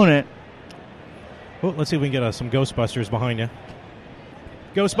about doing it. Well, let's see if we can get some Ghostbusters behind you.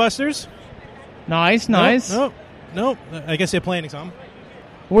 Ghostbusters? Nice. Nope. I guess they're playing something.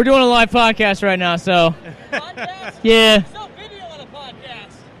 We're doing a live podcast right now, so... Podcast? Yeah. There's no video on a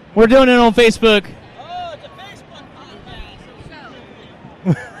podcast. We're doing it on Facebook. Oh, it's a Facebook podcast.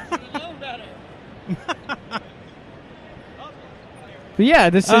 You know better. But yeah,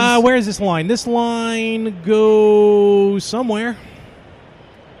 this is... Where is this line? This line goes somewhere.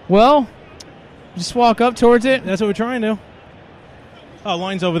 Well, just walk up towards it. That's what we're trying to. Oh,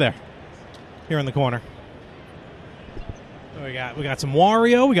 line's over there. Here in the corner. We got some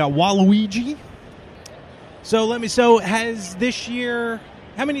Wario. We got Waluigi. So has this year?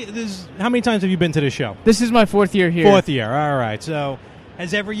 How many times have you been to this show? This is my 4th year here. 4th year. All right. So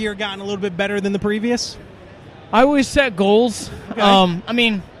has every year gotten a little bit better than the previous? I always set goals. Okay. I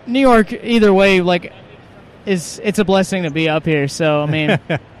mean, New York, either way, like, it's a blessing to be up here. So I mean,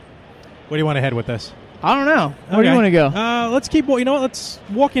 Where do you want to head with this? I don't know. Where do you want to go? Let's keep. You know what? Let's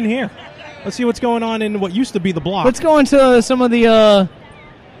walk in here. Let's see what's going on in what used to be the block. Let's go into some of the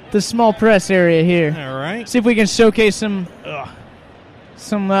small press area here. All right. See if we can showcase some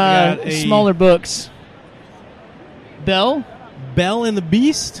smaller books. Belle and the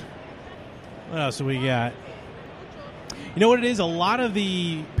Beast. What else do we got? You know what it is? A lot of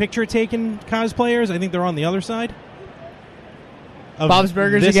the picture-taking cosplayers, I think they're on the other side. of Bob's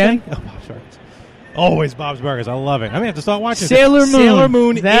Burgers this again? thing. Oh, Bob's Burgers. Always Bob's Burgers. I love it. I may have to start watching Sailor Moon. Sailor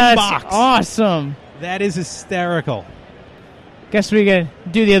Moon That's in box. awesome. That is hysterical. Guess we can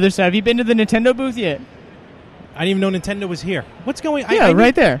do the other side. Have you been to the Nintendo booth yet? I didn't even know Nintendo was here. What's going on? Yeah,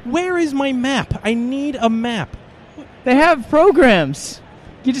 right there. Where is my map? I need a map. They have programs.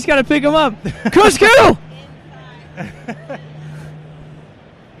 You just got to pick them up. Cusco!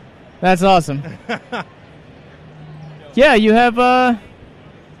 That's awesome. Yeah, you have... Well,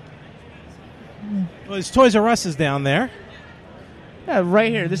 there's Toys R Us is down there. Yeah,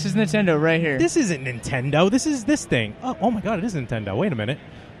 right here. This is Nintendo right here. This isn't Nintendo. This is this thing. Oh my God, it is Nintendo. Wait a minute.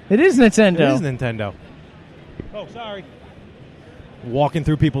 It is Nintendo. It is Nintendo. Oh, sorry. Walking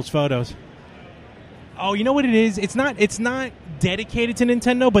through people's photos. Oh, you know what it is? It's not dedicated to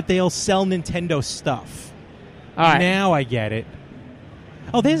Nintendo, but they'll sell Nintendo stuff. All right. Now I get it.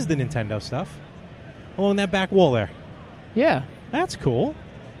 Oh, there's the Nintendo stuff. along that back wall there. Yeah. That's cool.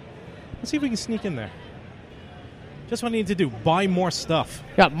 Let's see if we can sneak in there. Just what I need to do. Buy more stuff.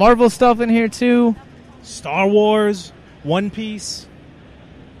 Got Marvel stuff in here, too. Star Wars, One Piece.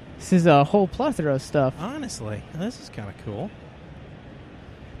 This is a whole plethora of stuff. Honestly, this is kind of cool.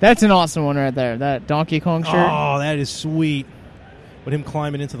 That's an awesome one right there. That Donkey Kong shirt. Oh, that is sweet. With him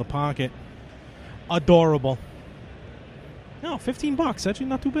climbing into the pocket. Adorable. No, $15. Actually,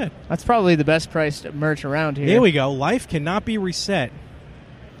 not too bad. That's probably the best priced merch around here. Here we go. Life cannot be reset.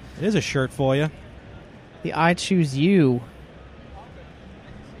 There's a shirt for you. The I Choose You.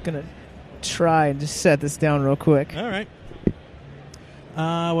 Gonna try and just set this down real quick. All right.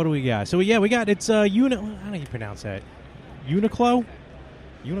 What do we got? So, yeah, we got, it's how do you pronounce that? Uniqlo?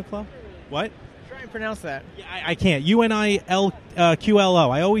 Uniqlo? What? Try and pronounce that. Yeah, I can't. UNILQLO.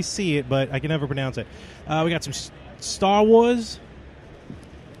 I always see it, but I can never pronounce it. We got some Star Wars,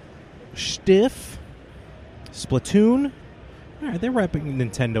 Stiff, Splatoon. All right, they're repping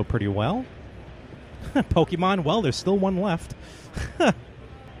Nintendo pretty well. Pokemon, well, there's still one left.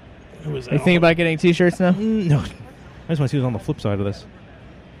 You think about getting T-shirts now? No. I just want to see who's on the flip side of this.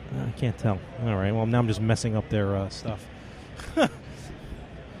 I can't tell. All right, well, now I'm just messing up their stuff.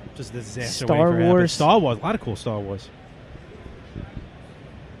 Just a disaster. Star Wars. Star Wars. A lot of cool Star Wars.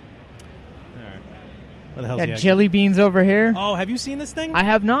 All right. What the hell's Got the jelly beans over here. Oh, have you seen this thing? I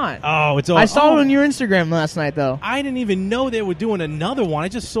have not. Oh, it's all. I saw it on your Instagram last night, though. I didn't even know they were doing another one. I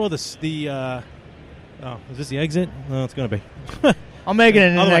just saw the oh, is this the exit? No, it's going to be. I'll make it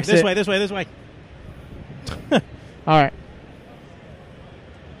in the Other way. next. This way. All right.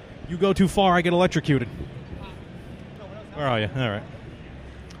 You go too far, I get electrocuted. Where are you? All right.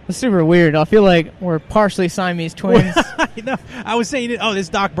 It's super weird. I feel like we're partially Siamese twins. I know. I was saying, oh, this is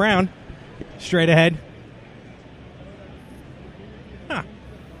Doc Brown. Straight ahead.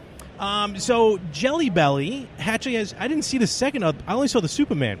 Huh. So Jelly Belly actually has, I didn't see the second, I only saw the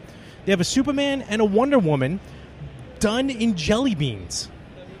Superman. They have a Superman and a Wonder Woman done in jelly beans.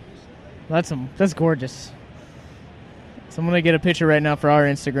 That's gorgeous. So I'm going to get a picture right now for our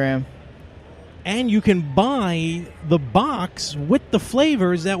Instagram. And you can buy the box with the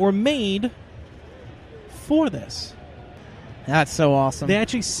flavors that were made for this. That's so awesome. They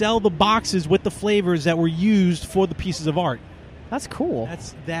actually sell the boxes with the flavors that were used for the pieces of art. That's cool.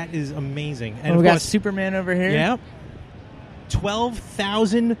 That is amazing. And we got Superman over here. Yeah.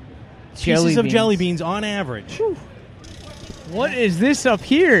 12,000 pieces of jelly beans on average. Whew. What is this up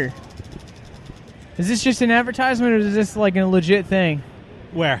here? Is this just an advertisement, or is this like a legit thing?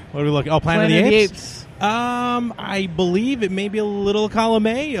 Where? What are we looking? Oh, Planet of the Apes? I believe it may be a little column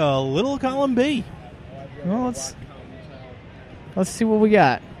A, a little column B. Well, let's see what we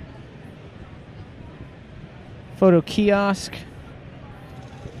got. Photo kiosk.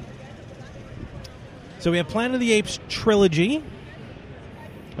 So we have Planet of the Apes trilogy.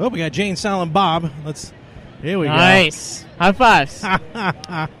 Oh, we got Jane, Silent Bob. Here we go. Nice. High fives.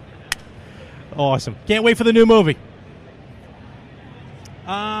 Awesome. Can't wait for the new movie.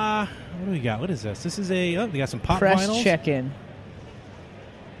 What do we got? What is this? This is we got some pop Press vinyls. check-in.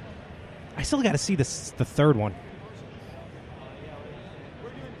 I still got to see the third one.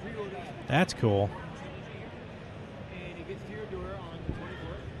 That's cool. And it gets to your door on the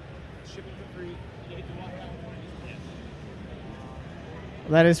 24th. Shipping for free. You get to walk out.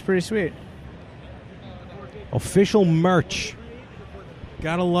 That is pretty sweet. Official merch.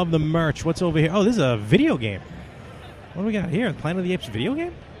 Gotta love the merch. What's over here? Oh, this is a video game. What do we got here? Planet of the Apes video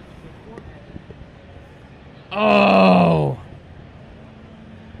game? Oh.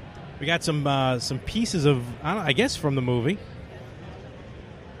 We got some pieces of, I guess, from the movie.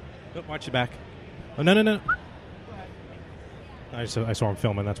 Oh, watch your back. Oh, no. I saw him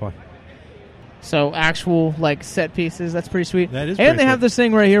filming, that's why. So actual like set pieces. That's pretty sweet. That is and pretty they have sweet. this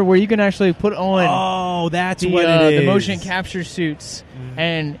thing right here where you can actually put on Oh, that's what it is. the motion capture suits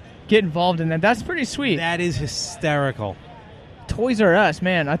and get involved in that. That's pretty sweet. That is hysterical. Toys R Us,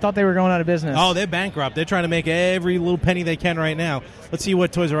 man. I thought they were going out of business. Oh, they're bankrupt. They're trying to make every little penny they can right now. Let's see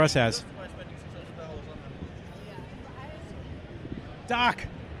what Toys R Us has. Doc.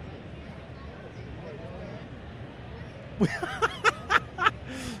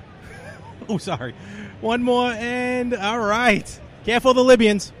 Oh, sorry. One more, and all right. Careful the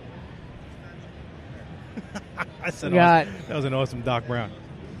Libyans. That was an awesome Doc Brown.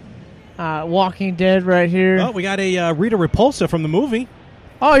 Walking Dead right here. Oh, we got a Rita Repulsa from the movie.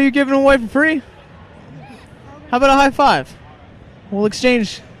 Oh, you're giving them away for free? How about a high five? We'll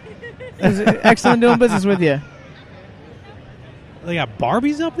exchange. Excellent doing business with you. They got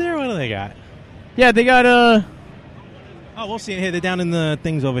Barbies up there? What do they got? Yeah, they got Oh, we'll see it here. They're down in the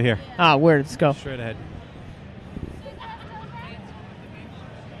things over here. Ah, where? Let's go. Straight ahead.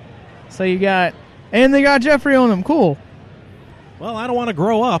 So you got, and they got Jeffrey on them. Cool. Well, I don't want to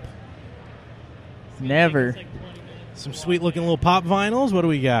grow up. Never. Some sweet-looking little pop vinyls. What do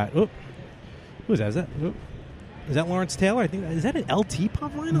we got? Oop. Who is that? Is that Lawrence Taylor? I think is that an LT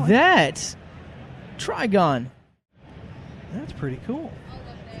pop vinyl? That's Trigon. That's pretty cool.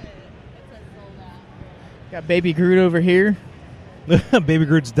 Got Baby Groot over here. Baby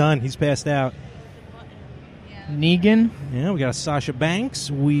Groot's done. He's passed out. Negan. Yeah, we got a Sasha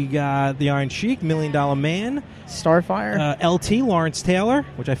Banks. We got the Iron Sheik, $1 Million Man. Starfire. LT, Lawrence Taylor,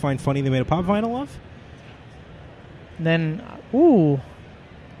 which I find funny they made a pop vinyl of. And then, ooh.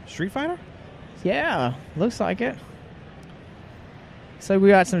 Street Fighter? Yeah, looks like it. So we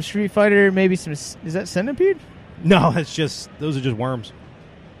got some Street Fighter, maybe some, is that Centipede? No, those are just worms.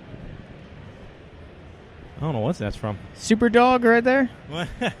 I don't know what that's from. Super Dog right there. What?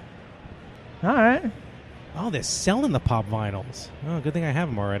 All right. Oh, they're selling the pop vinyls. Oh, good thing I have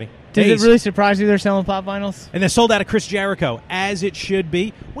them already. Did Hey, it really surprise you they're selling pop vinyls? And they're sold out of Chris Jericho, as it should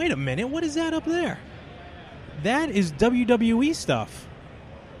be. Wait a minute, what is that up there? That is WWE stuff.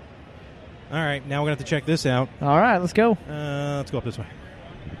 All right, now we're going to have to check this out. All right, let's go. Let's go up this way.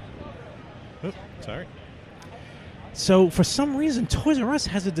 Oops, sorry. So, for some reason, Toys R Us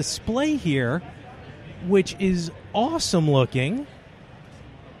has a display here, which is awesome looking.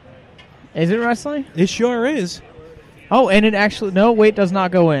 Is it wrestling? It sure is. Oh, and it actually, no, wait, does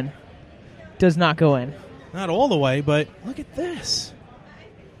not go in. Does not go in. Not all the way, but look at this.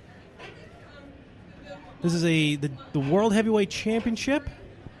 This is the World Heavyweight Championship.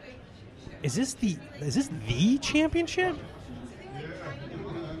 Is this the championship?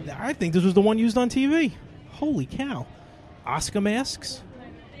 I think this was the one used on TV. Holy cow. Oscar masks.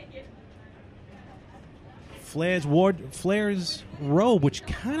 Flair's robe, which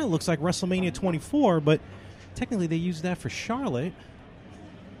kind of looks like WrestleMania 24, but technically they used that for Charlotte.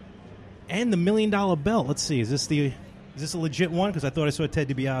 And the $1 Million belt. Let's see. Is this a legit one? Because I thought I saw Ted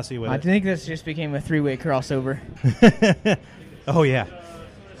DiBiase with it. I think this just became a three-way crossover. Oh, yeah.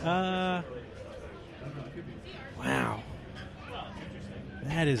 Wow.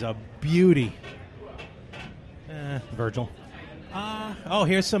 That is a beauty. Virgil.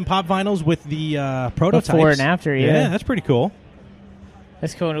 Here's some pop vinyls with the prototypes. Before and after, yeah. Yeah, that's pretty cool.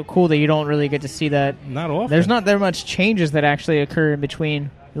 That's cool that you don't really get to see that. Not often. There's not that much changes that actually occur in between,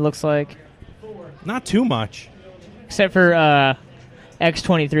 it looks like. Not too much. Except for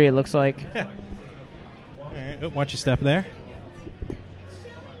X23, it looks like. All right, watch your step there.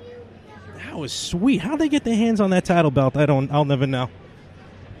 That was sweet. How'd they get their hands on that title belt? I'll never know.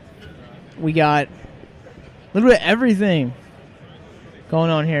 We got a little bit of everything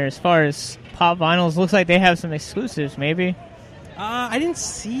going on here as far as pop vinyls. Looks like they have some exclusives, maybe. I didn't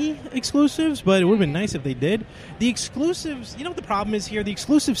see exclusives, but it would have been nice if they did. The exclusives, you know what the problem is here? The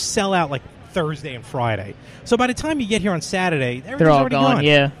exclusives sell out like Thursday and Friday. So by the time you get here on Saturday, everything's They're all already gone,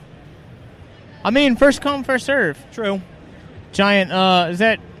 yeah. I mean, first come, first serve. True. Giant, is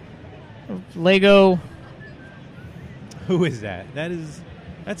that Lego? Who is that?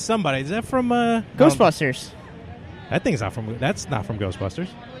 That's somebody. Is that from Ghostbusters. That's not from Ghostbusters.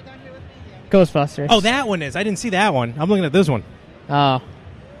 Ghostbusters. Oh, that one is. I didn't see that one. I'm looking at this one. Oh,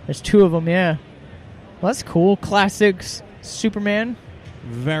 there's two of them, yeah. Well, that's cool. Classics Superman.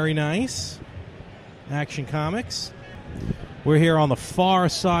 Very nice. Action Comics. We're here on the far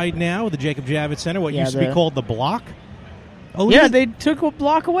side now with the Jacob Javits Center, what used to be called the Block. Oh, yeah, they took a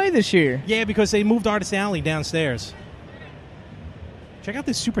block away this year. Yeah, because they moved Artist Alley downstairs. Check out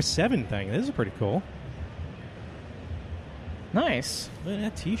this Super 7 thing. This is pretty cool. Nice. Look at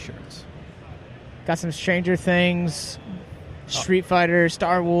that T-shirts. Got some Stranger Things, Street Fighter,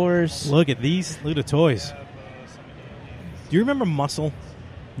 Star Wars. Look at these. Look at the toys. Do you remember Muscle?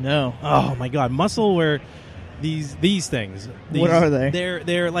 No. Oh, my God. Muscle were these things. What are they?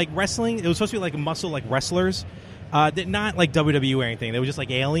 They're like wrestling. It was supposed to be like Muscle, like wrestlers. They're not like WWE or anything. They were just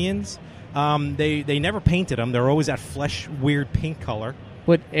like aliens. They never painted them. They were always that flesh, weird pink color.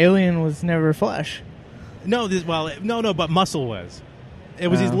 But Alien was never flesh. No, but Muscle was. It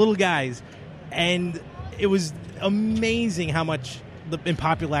was these little guys, and it was amazing how much in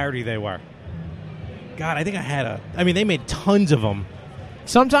popularity they were. God, I think they made tons of them.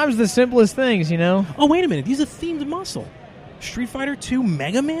 Sometimes the simplest things, you know. Oh, wait a minute. These are themed Muscle. Street Fighter 2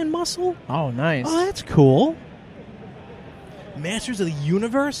 Mega Man Muscle? Oh, nice. Oh, that's cool. Masters of the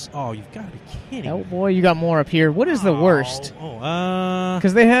Universe? Oh, you've got to be kidding. Oh, boy, you got more up here. What is the worst?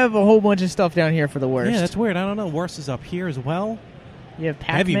 Because they have a whole bunch of stuff down here for the worst. Yeah, that's weird. I don't know. Worst is up here as well. You have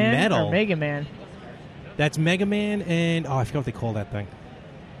Heavy Pac-Man Metal. or Mega Man. That's Mega Man and I forgot what they call that thing.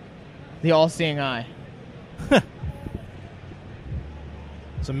 The all-seeing eye.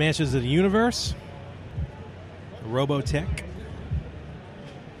 Some Masters of the Universe. Robotech.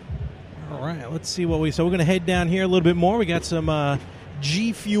 All right, let's see what so we're going to head down here a little bit more. We got some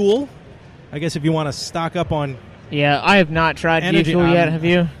G Fuel. I guess if you want to stock up on Yeah, I have not tried energy, G-Fuel yet. Have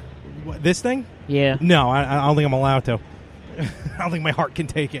you? this thing. Yeah. No, I don't think I'm allowed to. I don't think my heart can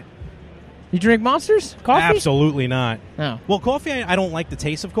take it. You drink Monsters? Coffee? Absolutely not. No. Well, coffee, I don't like the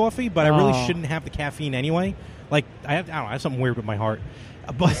taste of coffee, but I really Oh. shouldn't have the caffeine anyway. Like, I don't know, I have something weird with my heart.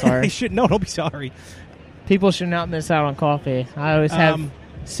 But Sorry. I should, no, don't be sorry. People should not miss out on coffee. I always have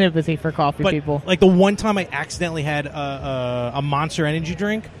sympathy for coffee But, people. like, the one time I accidentally had a Monster Energy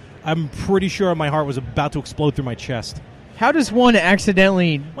drink, I'm pretty sure my heart was about to explode through my chest. How does one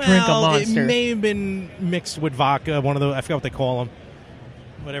accidentally drink a Monster? It may have been mixed with vodka, one of the, I forgot what they call them.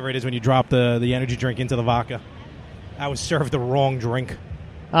 Whatever it is when you drop the energy drink into the vodka. I was served the wrong drink.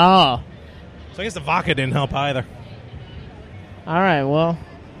 Oh. So I guess the vodka didn't help either. All right, well.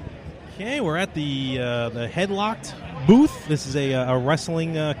 Okay, we're at the Headlocked booth. This is a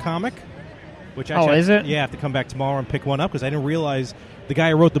wrestling comic. Which actually, is it? Yeah, I have to come back tomorrow and pick one up because I didn't realize the guy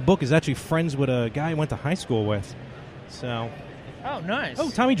who wrote the book is actually friends with a guy I went to high school with. So, Oh, nice. oh,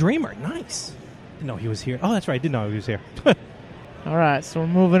 Tommy Dreamer, nice. Didn't know he was here. Oh, that's right, I did know he was here. All right, so we're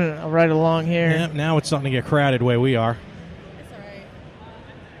moving right along here. Yeah, now it's starting to get crowded where we are.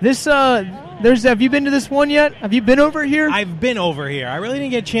 This, have you been to this one yet? Have you been over here? I've been over here. I really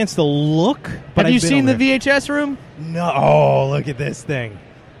didn't get a chance to look. But have you I've been seen the over here. VHS room? No. Oh, look at this thing.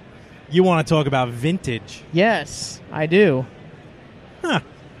 You want to talk about vintage? Yes, I do. Huh.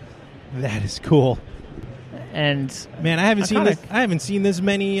 That is cool. And Man, I haven't seen this. Iconic. I haven't seen this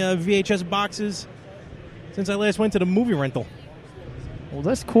many VHS boxes since I last went to the movie rental. well,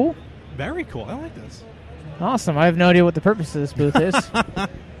 that's cool. Very cool. I like this. Awesome. I have no idea what the purpose of this booth is.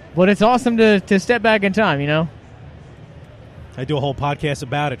 But it's awesome to step back in time, you know? I do a whole podcast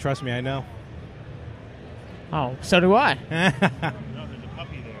about it. Trust me, I know. Oh, so do I.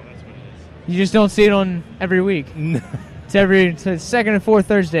 You just don't see it on every week. It's second and fourth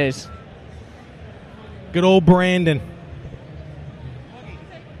Thursdays. Good old Brandon.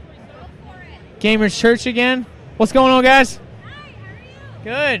 Gamers Church again. What's going on, guys?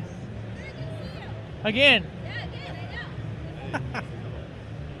 Good. Again.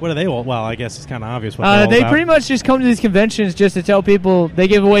 What are they all? Well, I guess it's kind of obvious what they're all They about. pretty much just come to these conventions just to tell people they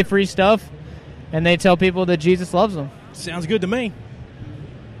give away free stuff, and they tell people that Jesus loves them. Sounds good to me.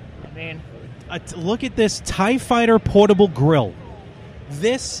 I mean, Look at this TIE Fighter portable grill.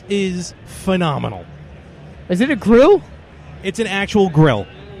 This is phenomenal. is it a grill? It's an actual grill.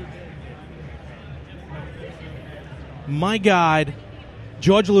 My God,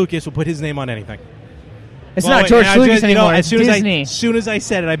 George Lucas will put his name on anything. It's Well, not wait, George I Lucas just- anymore. as It's soon Disney. as soon as I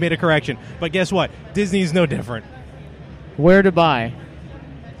said it, I made a correction. But guess what? Disney's no different. Where to buy?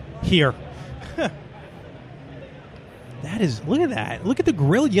 Here. That is. Look at that. Look at the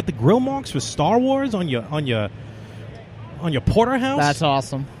grill. You get the grill marks for Star Wars on your porterhouse. That's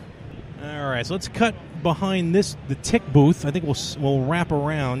awesome. All right. So let's cut behind the tick booth. I think we'll wrap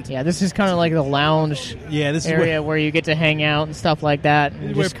around. Yeah, this is kind of like the lounge Yeah, this is area where you get to hang out and stuff like that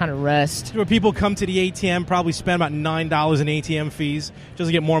and Where- just kind of rest. where people come to the ATM, probably spend about $9 in ATM fees just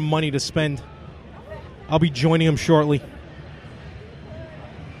to get more money to spend. I'll be joining them shortly.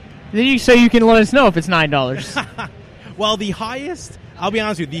 So you can let us know if it's $9. Well, the highest, I'll be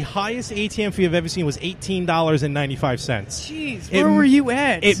honest with you, the highest ATM fee I've ever seen was $18.95. Jeez, It- where were you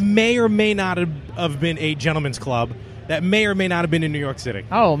at? It may or may not have been a gentleman's club. That may or may not have been in New York City.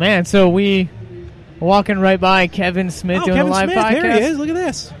 Oh man, so we walking right by Kevin Smith doing Kevin a live Smith, podcast there he is. Look at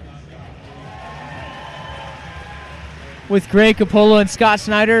this. with Greg Capullo and Scott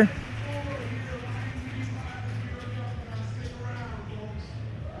Snyder.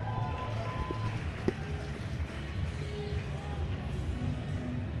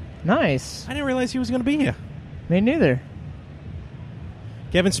 Nice. I didn't realize he was going to be here. Me neither.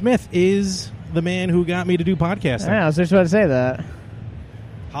 Kevin Smith is the man who got me to do podcasting. Yeah, I was just about to say that.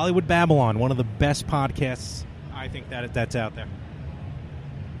 Hollywood Babylon, one of the best podcasts I think that's out there.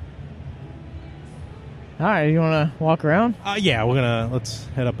 All right, you want to walk around? Yeah, let's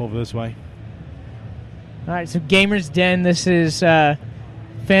head up over this way. All right, so Gamers Den, this is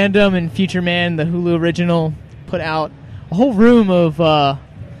Fandom and Future Man, the Hulu original, put out a whole room of,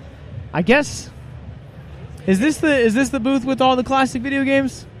 I guess, is this the booth with all the classic video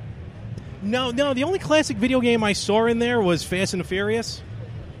games? No, the only classic video game I saw in there was Fast and the Furious.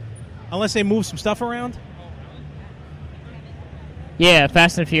 Unless they move some stuff around. Yeah,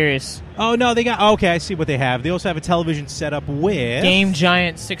 Fast and Furious. Oh, no, they got... Okay, I see what they have. They also have a television set up with... Game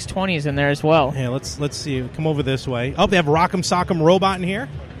Giant 620s in there as well. Yeah, let's see. Come over this way. Oh, they have Rock'em Sock'em Robot in here.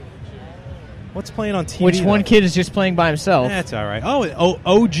 What's playing on TV? Which one kid is just playing by himself? That's all right. Oh,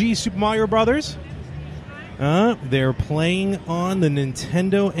 OG Super Mario Brothers. They're playing on the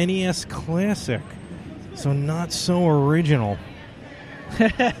Nintendo NES Classic. So not so original.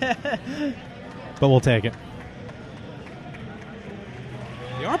 But we'll take it.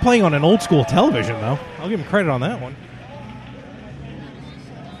 They are playing on an old school television, though. I'll give them credit on that one.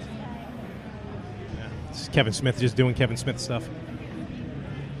 Yeah, this is Kevin Smith just doing Kevin Smith stuff.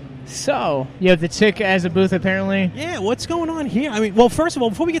 So, you have the Tick as a booth, apparently. Yeah, what's going on here? I mean, well, first of all,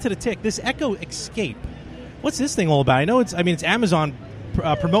 before we get to the Tick, this Echo Escape. What's this thing all about? I know it's Amazon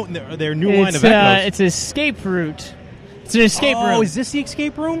promoting their new line of Echoes. It's an escape route. It's an escape room. Oh, is this the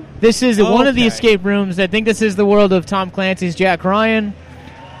escape room? This is one of the Okay. escape rooms. I think this is the world of Tom Clancy's Jack Ryan.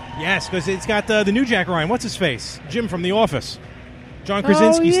 Yes, because it's got the new Jack Ryan. What's his face? Jim from The Office. John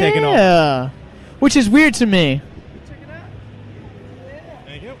Krasinski's taking over. Yeah, which is weird to me.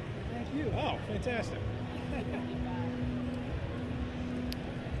 Thank you. Oh, fantastic.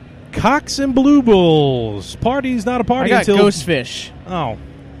 Cocks and Blue Bulls. Party's not a I party got until... Ghostfish. Oh.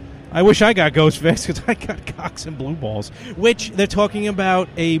 I wish I got Ghostfish because I got Cocks and Blue Balls, which they're talking about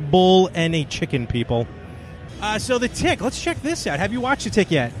a bull and a chicken, people. So the Tick, let's check this out. Have you watched the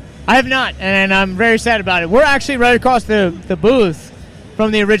Tick yet? I have not, and I'm very sad about it. We're actually right across the booth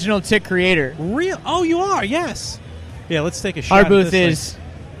from the original Tick creator. Real? Oh, you are, yes. Yeah, let's take a shot Our at booth this is...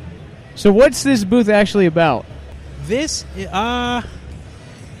 So what's this booth actually about? This, I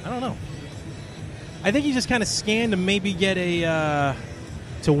don't know. I think you just kind of scan to maybe get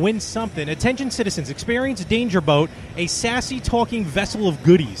to win something. Attention citizens, experience Danger Boat, a sassy talking vessel of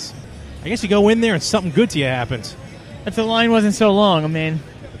goodies. I guess you go in there and something good to you happens. If the line wasn't so long, I mean...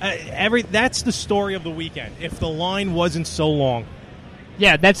 That's the story of the weekend. If the line wasn't so long.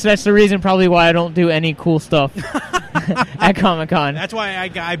 Yeah, that's the reason probably why I don't do any cool stuff at Comic-Con. That's why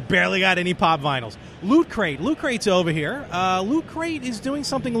I barely got any pop vinyls. Loot Crate's over here. Loot Crate is doing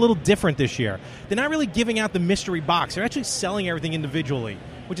something a little different this year. They're not really giving out the mystery box. They're actually selling everything individually,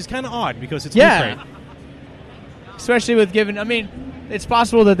 which is kind of odd because it's Loot Crate. Especially with given... I mean, it's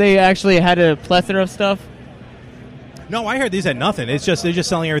possible that they actually had a plethora of stuff. No, I heard these had nothing. It's just they're just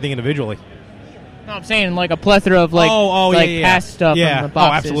selling everything individually. No, I'm saying like a plethora of past stuff in the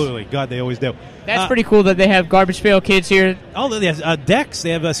boxes. Oh, absolutely. God, they always do. That's pretty cool that they have Garbage Pail Kids here. Oh, they have decks. They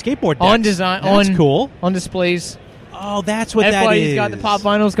have skateboard decks. On design. That's cool. On displays. Oh, that's what That's that why is. he's got the pop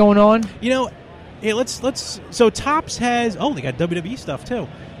vinyls going on. You know, hey, let's. So Topps has. Oh, they got WWE stuff too.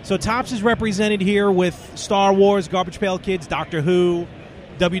 So Topps is represented here with Star Wars, Garbage Pail Kids, Doctor Who,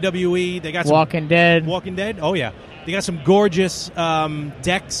 WWE. They got some Walking Dead. Walking Dead. Oh yeah. They got some gorgeous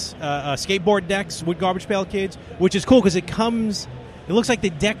decks, skateboard decks with Garbage Pail Kids, which is cool because it comes. It looks like the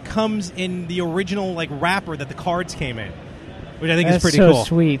deck comes in the original like wrapper that the cards came in, which I think is pretty so cool.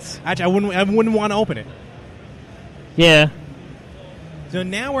 Sweet. Actually, I wouldn't want to open it. Yeah. So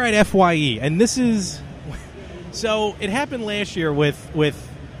now we're at FYE, and this is. So it happened last year with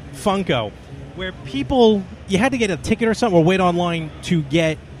Funko, where people you had to get a ticket or something or wait online to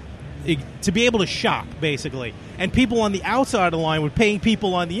be able to shop, basically. And people on the outside of the line were paying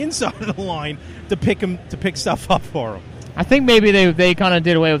people on the inside of the line to pick stuff up for them. I think maybe they kind of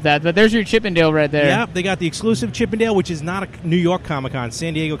did away with that, but there's your Chippendale right there. Yeah, they got the exclusive Chippendale, which is not a New York Comic-Con,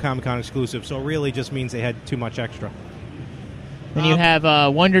 San Diego Comic-Con exclusive, so it really just means they had too much extra. And you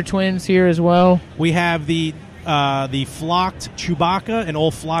have Wonder Twins here as well. We have the flocked Chewbacca, and all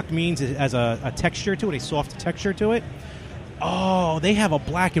flocked means it has a texture to it, a soft texture to it. Oh, they have a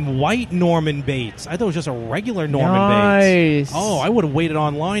black and white Norman Bates. I thought it was just a regular Norman Bates. Oh, I would have waited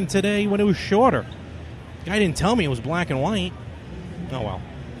online today when it was shorter. Guy didn't tell me it was black and white. Oh, well.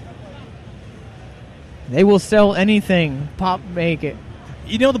 They will sell anything. Pop make it.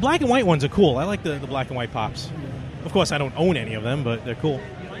 You know, the black and white ones are cool. I like the black and white pops. Of course, I don't own any of them, but they're cool.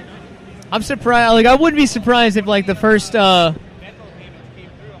 I'm surprised. Like, I wouldn't be surprised if, like, the first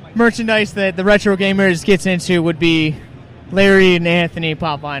merchandise that the Retro Gamers gets into would be Larry and Anthony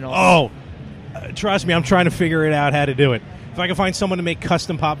pop vinyls. Oh, trust me, I'm trying to figure it out how to do it. If I can find someone to make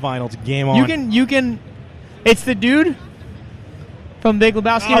custom pop vinyls, game on. You can. It's the dude from Big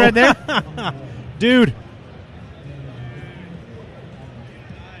Lebowski right there. Dude.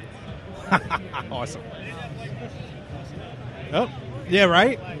 Awesome. Oh, yeah,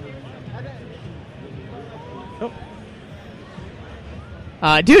 right?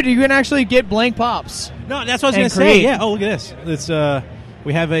 Dude, you can actually get blank pops. No, that's what I was going to say. Yeah. Oh, look at this. It's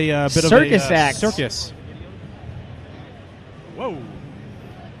we have a bit circus of a act. Circus. Whoa.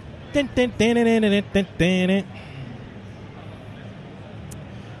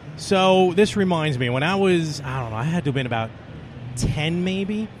 So this reminds me, when I was, I don't know, I had to have been about 10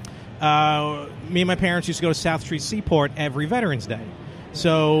 maybe. Me and my parents used to go to South Street Seaport every Veterans Day.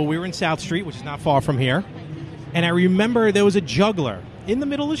 So we were in South Street, which is not far from here. And I remember there was a juggler in the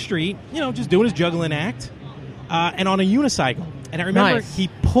middle of the street, just doing his juggling act, and on a unicycle. And I remember he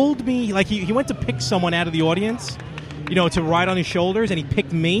pulled me, like he went to pick someone out of the audience, to ride on his shoulders, and he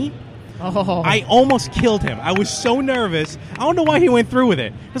picked me. Oh. I almost killed him. I was so nervous. I don't know why he went through with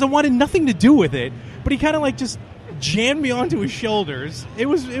it, because I wanted nothing to do with it. But he kind of just jammed me onto his shoulders. It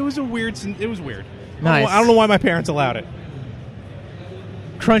was weird. Nice. I don't know why my parents allowed it.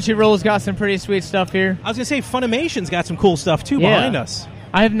 Crunchyroll's got some pretty sweet stuff here. I was going to say, Funimation's got some cool stuff, too, behind us.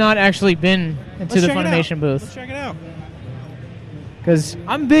 I have not actually been into the check it Funimation out. booth. Let's check it out. Because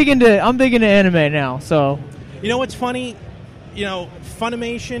I'm big into anime now, so... You know what's funny?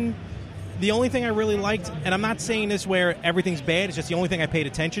 Funimation, the only thing I really liked, and I'm not saying this where everything's bad, it's just the only thing I paid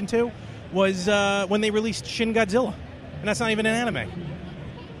attention to, was when they released Shin Godzilla. And that's not even an anime.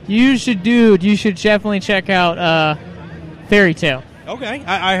 You should definitely check out Fairy Tail. Okay.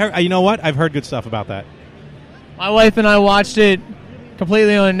 I heard, you know what? I've heard good stuff about that. My wife and I watched it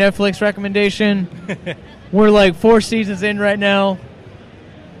completely on a Netflix recommendation. We're 4 seasons in right now.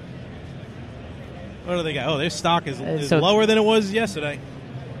 What do they got? Oh, their stock is so- lower than it was yesterday.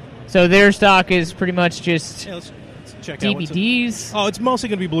 So their stock is pretty much just Yeah, let's check out. DVDs, Oh, it's mostly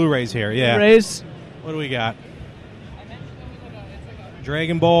going to be Blu-rays here, yeah. Blu-rays. What do we got?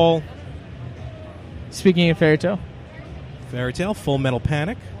 Dragon Ball, Speaking of Fairy Tail, Fairy Tail, Full Metal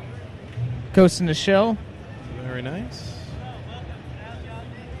Panic. Ghost in the Shell. Very nice.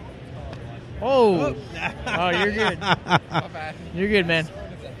 Oh, you're good. You're good, man.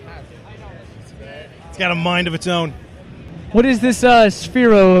 It's got a mind of its own. What is this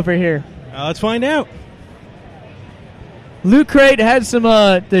Sphero over here? Let's find out. Loot Crate had some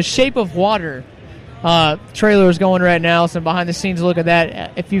The Shape of Water trailers going right now. Some behind the scenes look at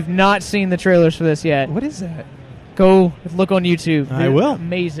that. If you've not seen the trailers for this yet, What is that? go look on YouTube. I They're will.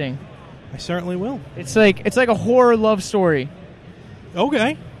 Amazing. I certainly will. It's like a horror love story.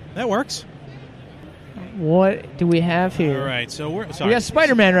 Okay, that works. What do we have here? All right, so we're We sorry. got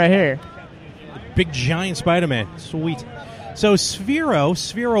Spider-Man right here. Big giant Spider-Man. Sweet. So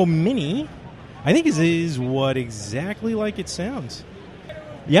Sphero Mini, I think is what exactly like it sounds.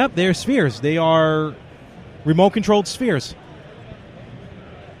 Yep, they're spheres. They are remote-controlled spheres.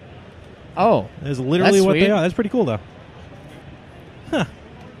 Oh, That's literally That's what sweet. they are. That's pretty cool, though. Huh.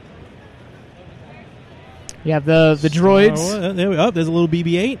 you have the droids, There we go. There's a little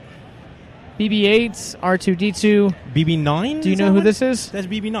BB-8. BB-8s, R2-D2. BB-9? Do you is know that who one? this is? That's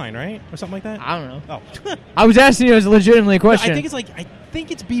BB-9, right? Or something like that? I don't know. Oh. I was asking you as legitimately a question. I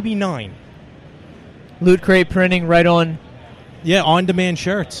think it's BB-9. Loot Crate printing right on. Yeah, on-demand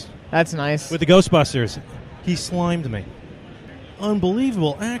shirts That's nice. with the Ghostbusters. He slimed me.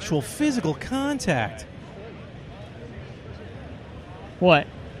 Unbelievable actual physical contact. What?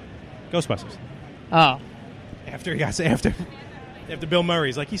 Ghostbusters. Oh. After Bill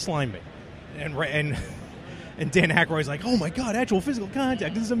Murray's like, he slimed me. And Dan Aykroyd's like, oh my God, actual physical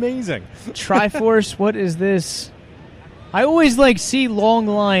contact. This is amazing. Triforce, what is this? I always see long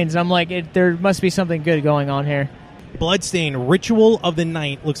lines. I'm like, there must be something good going on here. Bloodstain Ritual of the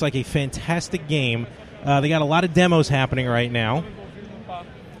Night looks like a fantastic game. They got a lot of demos happening right now.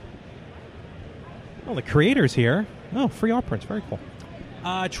 Oh, the creators here. Oh, free art prints. Very cool.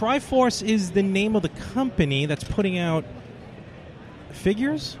 Triforce is the name of the company that's putting out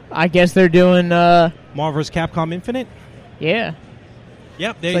figures. I guess they're doing, Marvel vs. Capcom Infinite. yeah.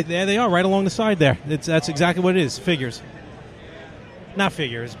 Yep, there they are, right along the side there. That's exactly what it is. Figures. Not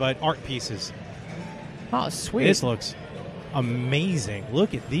figures, but art pieces. Oh, sweet. This looks amazing.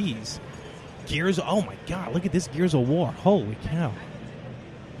 Look at these. Gears. Oh, my God. Look at this Gears of War. Holy cow.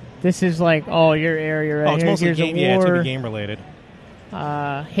 This is your area right Oh, it's here. mostly Gears game. of Yeah, it's going to War, be game-related.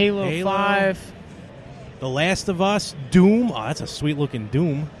 Halo 5. The Last of Us. Doom. Oh, that's a sweet-looking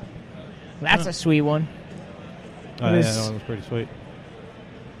Doom. That's a sweet one. Oh, yeah, This- that one was pretty sweet.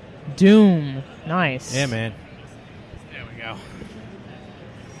 Doom. Nice. Yeah, man. There we go.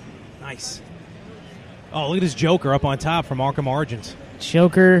 Nice. Oh, look at this Joker up on top from Arkham Origins.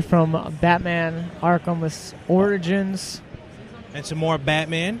 Joker from Batman Arkham Origins. And some more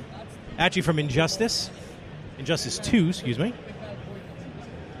Batman. Actually from Injustice. Injustice 2, excuse me.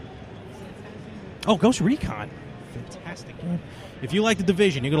 Oh, Ghost Recon. Fantastic game. If you like The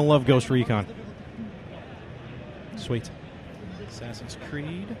Division, you're going to love Ghost Recon. Sweet. Assassin's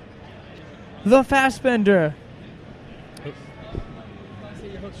Creed. The Fassbender.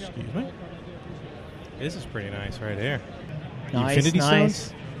 Excuse me. This is pretty nice right here. Nice, Infinity nice.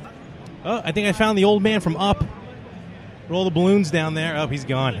 Stones. Oh, I think I found the old man from Up. Roll the balloons down there. Oh, he's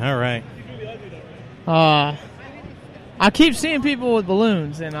gone. All right. I keep seeing people with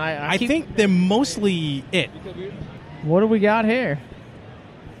balloons, and I keep, think they're mostly it. What do we got here?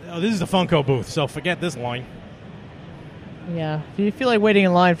 Oh, this is the Funko booth, so forget this line. Yeah, you feel like waiting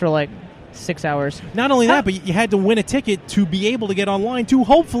in line for like 6 hours. Not only that, but you had to win a ticket to be able to get online to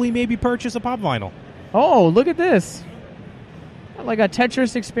hopefully maybe purchase a pop vinyl. Oh, look at this! Like a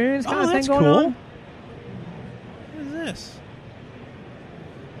Tetris experience kind of thing that's going cool. on. What is this?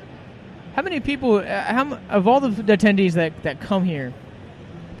 How many people, of all the attendees that come here,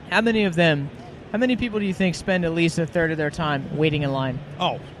 how many people do you think spend at least a third of their time waiting in line?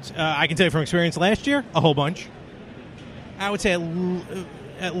 Oh, I can tell you from experience last year, a whole bunch. I would say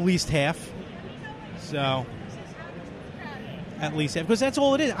at least half. So, at least half. Because that's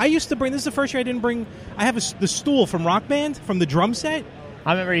all it is. I used to bring, this is the first year I didn't bring, I have the stool from Rock Band, from the drum set.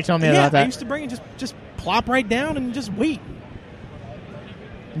 I remember you telling me about that. I used to bring it, just plop right down and just wait.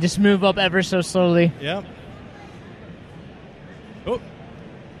 Just move up ever so slowly. Yep. Oh,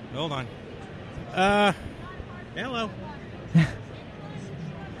 hold on. Hello.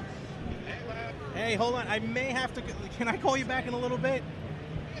 Hey, hold on. I may have to. Can I call you back in a little bit?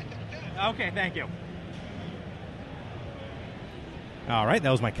 Okay, thank you. All right,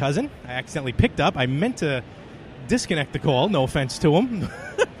 that was my cousin. I accidentally picked up. I meant to disconnect the call. No offense to him,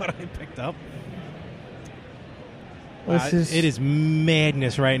 but I picked up. It is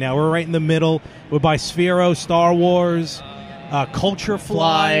madness right now. We're right in the middle. We're by Sphero, Star Wars, Culture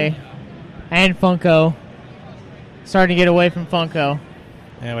Fly. And Funko. Starting to get away from Funko.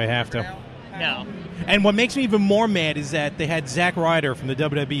 Yeah, we have to. No. And what makes me even more mad is that they had Zack Ryder from the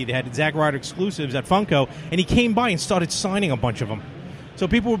WWE. They had Zack Ryder exclusives at Funko, and he came by and started signing a bunch of them. So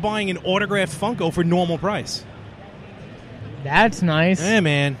people were buying an autographed Funko for normal price. That's nice. Yeah,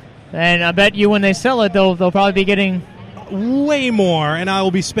 man. And I bet you when they sell it, they'll probably be getting way more, and I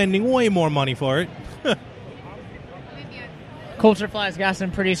will be spending way more money for it. Culture Fly's got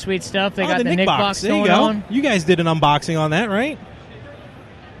some pretty sweet stuff. They got the Nick box there you going go. on. You guys did an unboxing on that, right?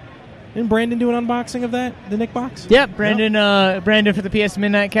 Didn't Brandon do an unboxing of that, the Nick box? Yep, Brandon Brandon for the PS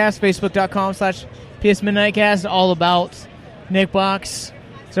Midnight Cast, Facebook.com/PS Midnight Cast, all about Nick box.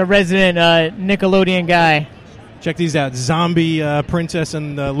 He's a resident Nickelodeon guy. Check these out. Zombie Princess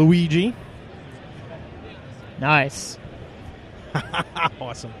and Luigi. Nice.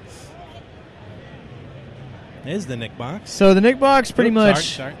 Awesome. There's the Nick box. So the Nick box pretty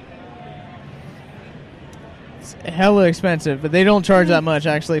much Sorry. it's hella expensive, but they don't charge that much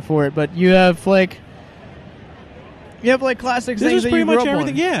actually for it. But you have like classic This things is that pretty you grew much up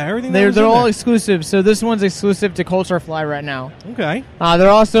everything. on. Yeah, everything. They're that was all in exclusive. So this one's exclusive to Culture Fly right now. there. Okay. They're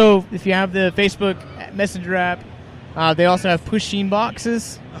also, if you have the Facebook Messenger app, they also have Pusheen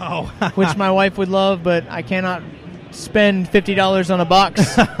boxes, Oh, which my wife would love, but I cannot spend $50 on a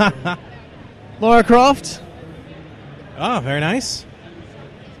box. Lara Croft. Oh, very nice.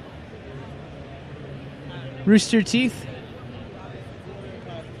 Rooster Teeth.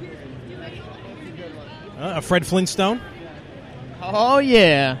 A Fred Flintstone. Oh,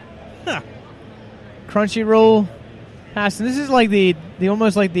 yeah. Huh. Crunchyroll. Pass. This is like the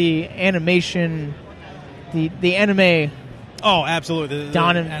almost like the animation, the anime. Oh, absolutely. The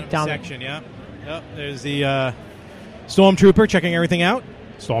Down section, yeah. Yep. There's the Stormtrooper checking everything out.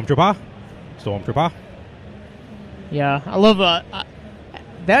 Stormtrooper. Yeah, I love.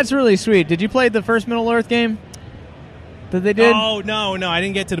 That's really sweet. Did you play the first Middle Earth game that they did? Oh, no. I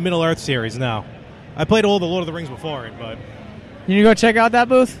didn't get to the Middle Earth series, no. I played all the Lord of the Rings before it, but... You need to go check out that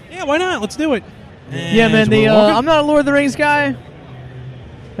booth? Yeah, why not? Let's do it. Yeah, man. I'm not a Lord of the Rings guy,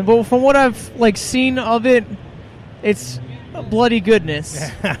 but from what I've seen of it, it's bloody goodness.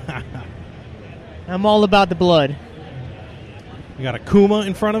 I'm all about the blood. We got a Kuma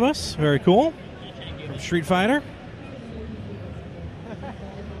in front of us. Very cool. From Street Fighter.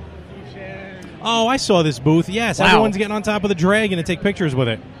 Oh, I saw this booth. Yes, Wow. Everyone's getting on top of the dragon to take pictures with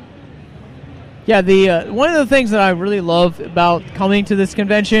it. Yeah, the one of the things that I really love about coming to this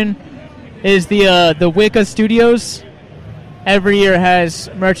convention is the Wicca Studios. Every year has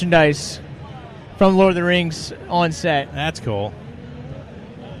merchandise from Lord of the Rings on set. That's cool.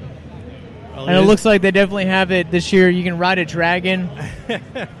 Well, And it looks like they definitely have it this year. You can ride a dragon.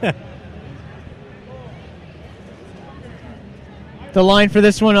 The line for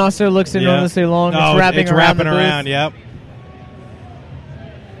this one also looks enormously long. Oh, It's wrapping it's around wrapping the booth. around, yep.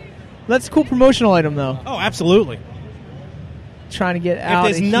 That's a cool promotional item, though. Oh, absolutely. Trying to get If out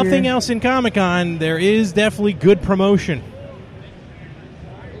there's of nothing here. else in Comic-Con, there is definitely good promotion.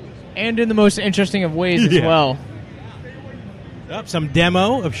 And in the most interesting of ways as Yeah. well. Up some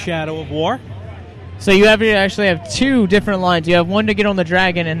demo of Shadow of War. So you actually have two different lines. You have one to get on the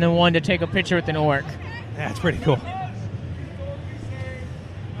dragon and then one to take a picture with an orc. That's pretty cool.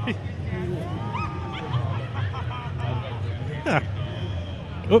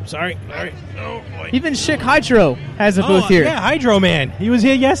 Oops, sorry. Oh, boy. Even Schick Hydro has a booth here. Yeah, Hydro Man. He was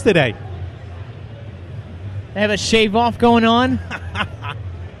here yesterday. They have a shave off going on.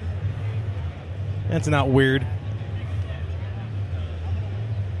 That's not weird.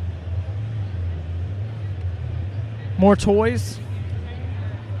 More toys.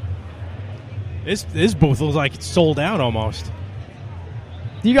 This booth looks like it's sold out almost.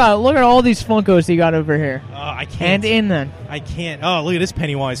 You got look at all these Funkos you got over here. I can't. And in then. I can't. Oh, look at this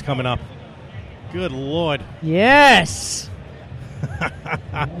Pennywise coming up. Good Lord. Yes.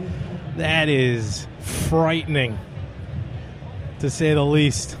 That is frightening, to say the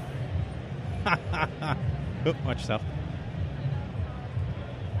least. Oh, watch yourself.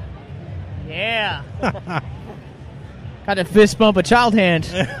 Yeah. Got to fist bump a child hand.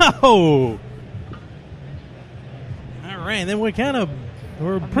 Oh. All right, and then we're No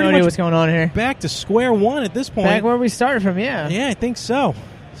pretty idea much what's going on here. back to square one at this point. Back where we started from, yeah. Yeah, I think so.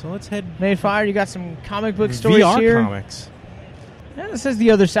 So let's head Made Fire, you got some comic book stories VR here. comics. Yeah, this is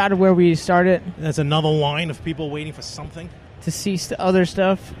the other side of where we started That's another line of people waiting for something. to see other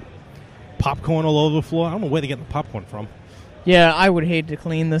stuff. Popcorn all over the floor. I don't know where they get the popcorn from. Yeah, I would hate to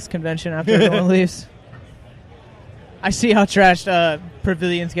clean this convention after everyone leaves. I see how trashed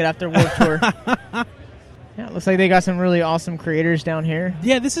pavilions get after Warped Tour. Yeah, it looks like they got some really awesome creators down here.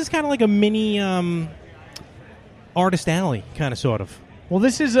 Yeah, this is kind of like a mini artist alley, kind of, sort of. Well,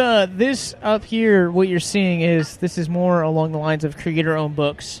 this is this up here. What you're seeing is this is more along the lines of creator-owned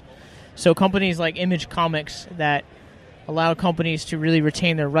books. So companies like Image Comics that allow companies to really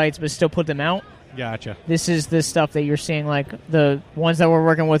retain their rights but still put them out. Gotcha. This is the stuff that you're seeing, like the ones that we're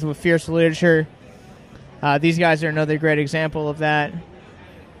working with Fierce Literature. These guys are another great example of that.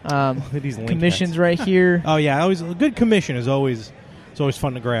 Look at these link Commissions heads. right here. Oh yeah, always a good commission is always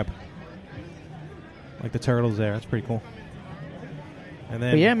fun to grab. Like the turtles there, that's pretty cool. And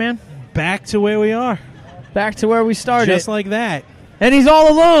then But yeah, man, back to where we are, back to where we started. just like that. And he's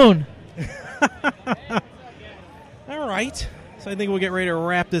all alone. All right, so I think we'll get ready to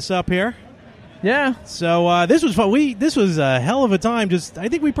wrap this up here. Yeah. So this was fun. This was a hell of a time. I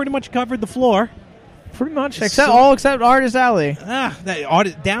think we pretty much covered the floor. Pretty much, So- except Artist Alley. That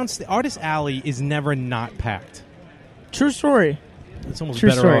Artist Alley is never not packed. True story. It's almost True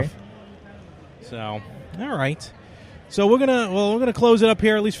better story. off. So, all right. So we're gonna close it up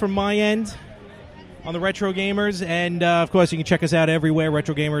here, at least from my end, on the Retro Gamers, and of course you can check us out everywhere.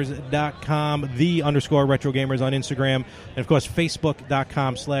 RetroGamers.com, _Retro Gamers on Instagram, and of course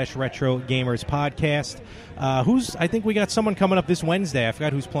Facebook.com/Retro Gamers Podcast. I think we got someone coming up this Wednesday. I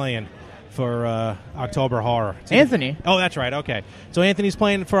forgot who's playing for October Horror. Anthony. Oh, that's right. Okay, so Anthony's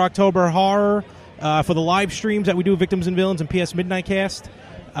playing for October Horror for the live streams that we do, Victims and Villains and PS Midnight Cast.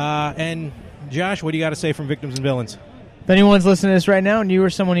 And Josh, what do you got to say from Victims and Villains? If anyone's listening to this right now and you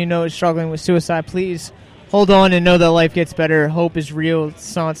or someone you know is struggling with suicide, please hold on and know that life gets better. Hope is real.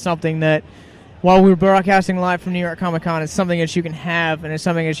 It's not something that, while we're broadcasting live from New York Comic Con, it's something that you can have and it's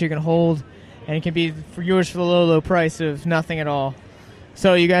something that you can hold, and it can be for yours for the low, low price of nothing at all.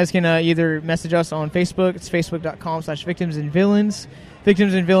 So you guys can either message us on Facebook. It's facebook.com/victimsandvillains,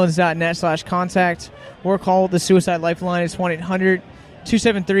 victimsandvillains.net/contact, or call the Suicide Lifeline. It's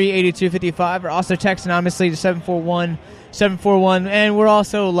 1-800-273-8255, or also text anonymously to 741-741. And we're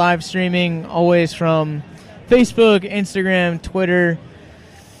also live streaming always from Facebook, Instagram, Twitter,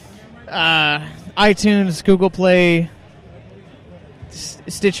 iTunes, Google Play,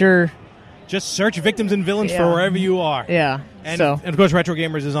 Stitcher. Just search Victims and Villains Yeah. for wherever you are. Yeah. And, so and of course, Retro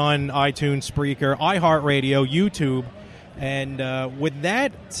Gamers is on iTunes, Spreaker, iHeartRadio, YouTube. And with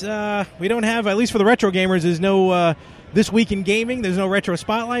that, we don't have, at least for the Retro Gamers, there's no This Week in Gaming. There's no Retro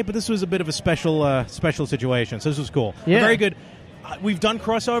Spotlight, but this was a bit of a special situation. So this was cool. Yeah. Very good. We've done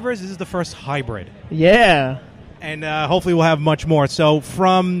crossovers. This is the first hybrid. yeah. And hopefully we'll have much more. So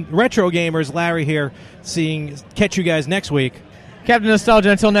from Retro Gamers, Larry here, catch you guys next week. Captain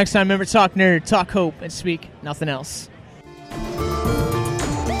Nostalgia, until next time, remember, talk nerd, talk hope, and speak nothing else.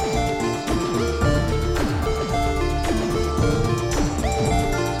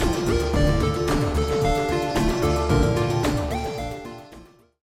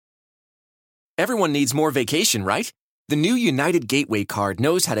 Everyone needs more vacation, right? The new United Gateway card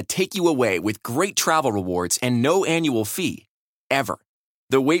knows how to take you away with great travel rewards and no annual fee. Ever.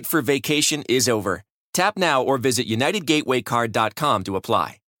 The wait for vacation is over. Tap now or visit UnitedGatewayCard.com to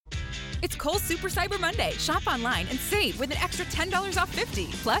apply. It's Kohl's Super Cyber Monday. Shop online and save with an extra $10 off 50.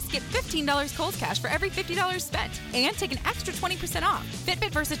 Plus, get $15 Kohl's Cash for every $50 spent. And take an extra 20% off.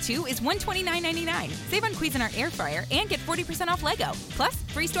 Fitbit Versa 2 is $129.99. Save on Cuisinart Air Fryer and get 40% off Lego. Plus,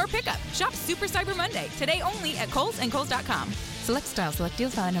 free store pickup. Shop Super Cyber Monday. Today only at Kohl's and Kohl's.com. Select styles, select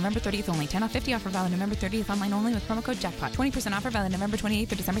deals valid November 30th only. 10 off 50 offer valid November 30th online only with promo code JACKPOT. 20% offer valid November 28th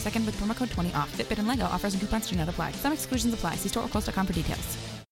through December 2nd with promo code 20 off. Fitbit and Lego offers and coupons do not apply. Some exclusions apply. See store or Kohl's.com for details.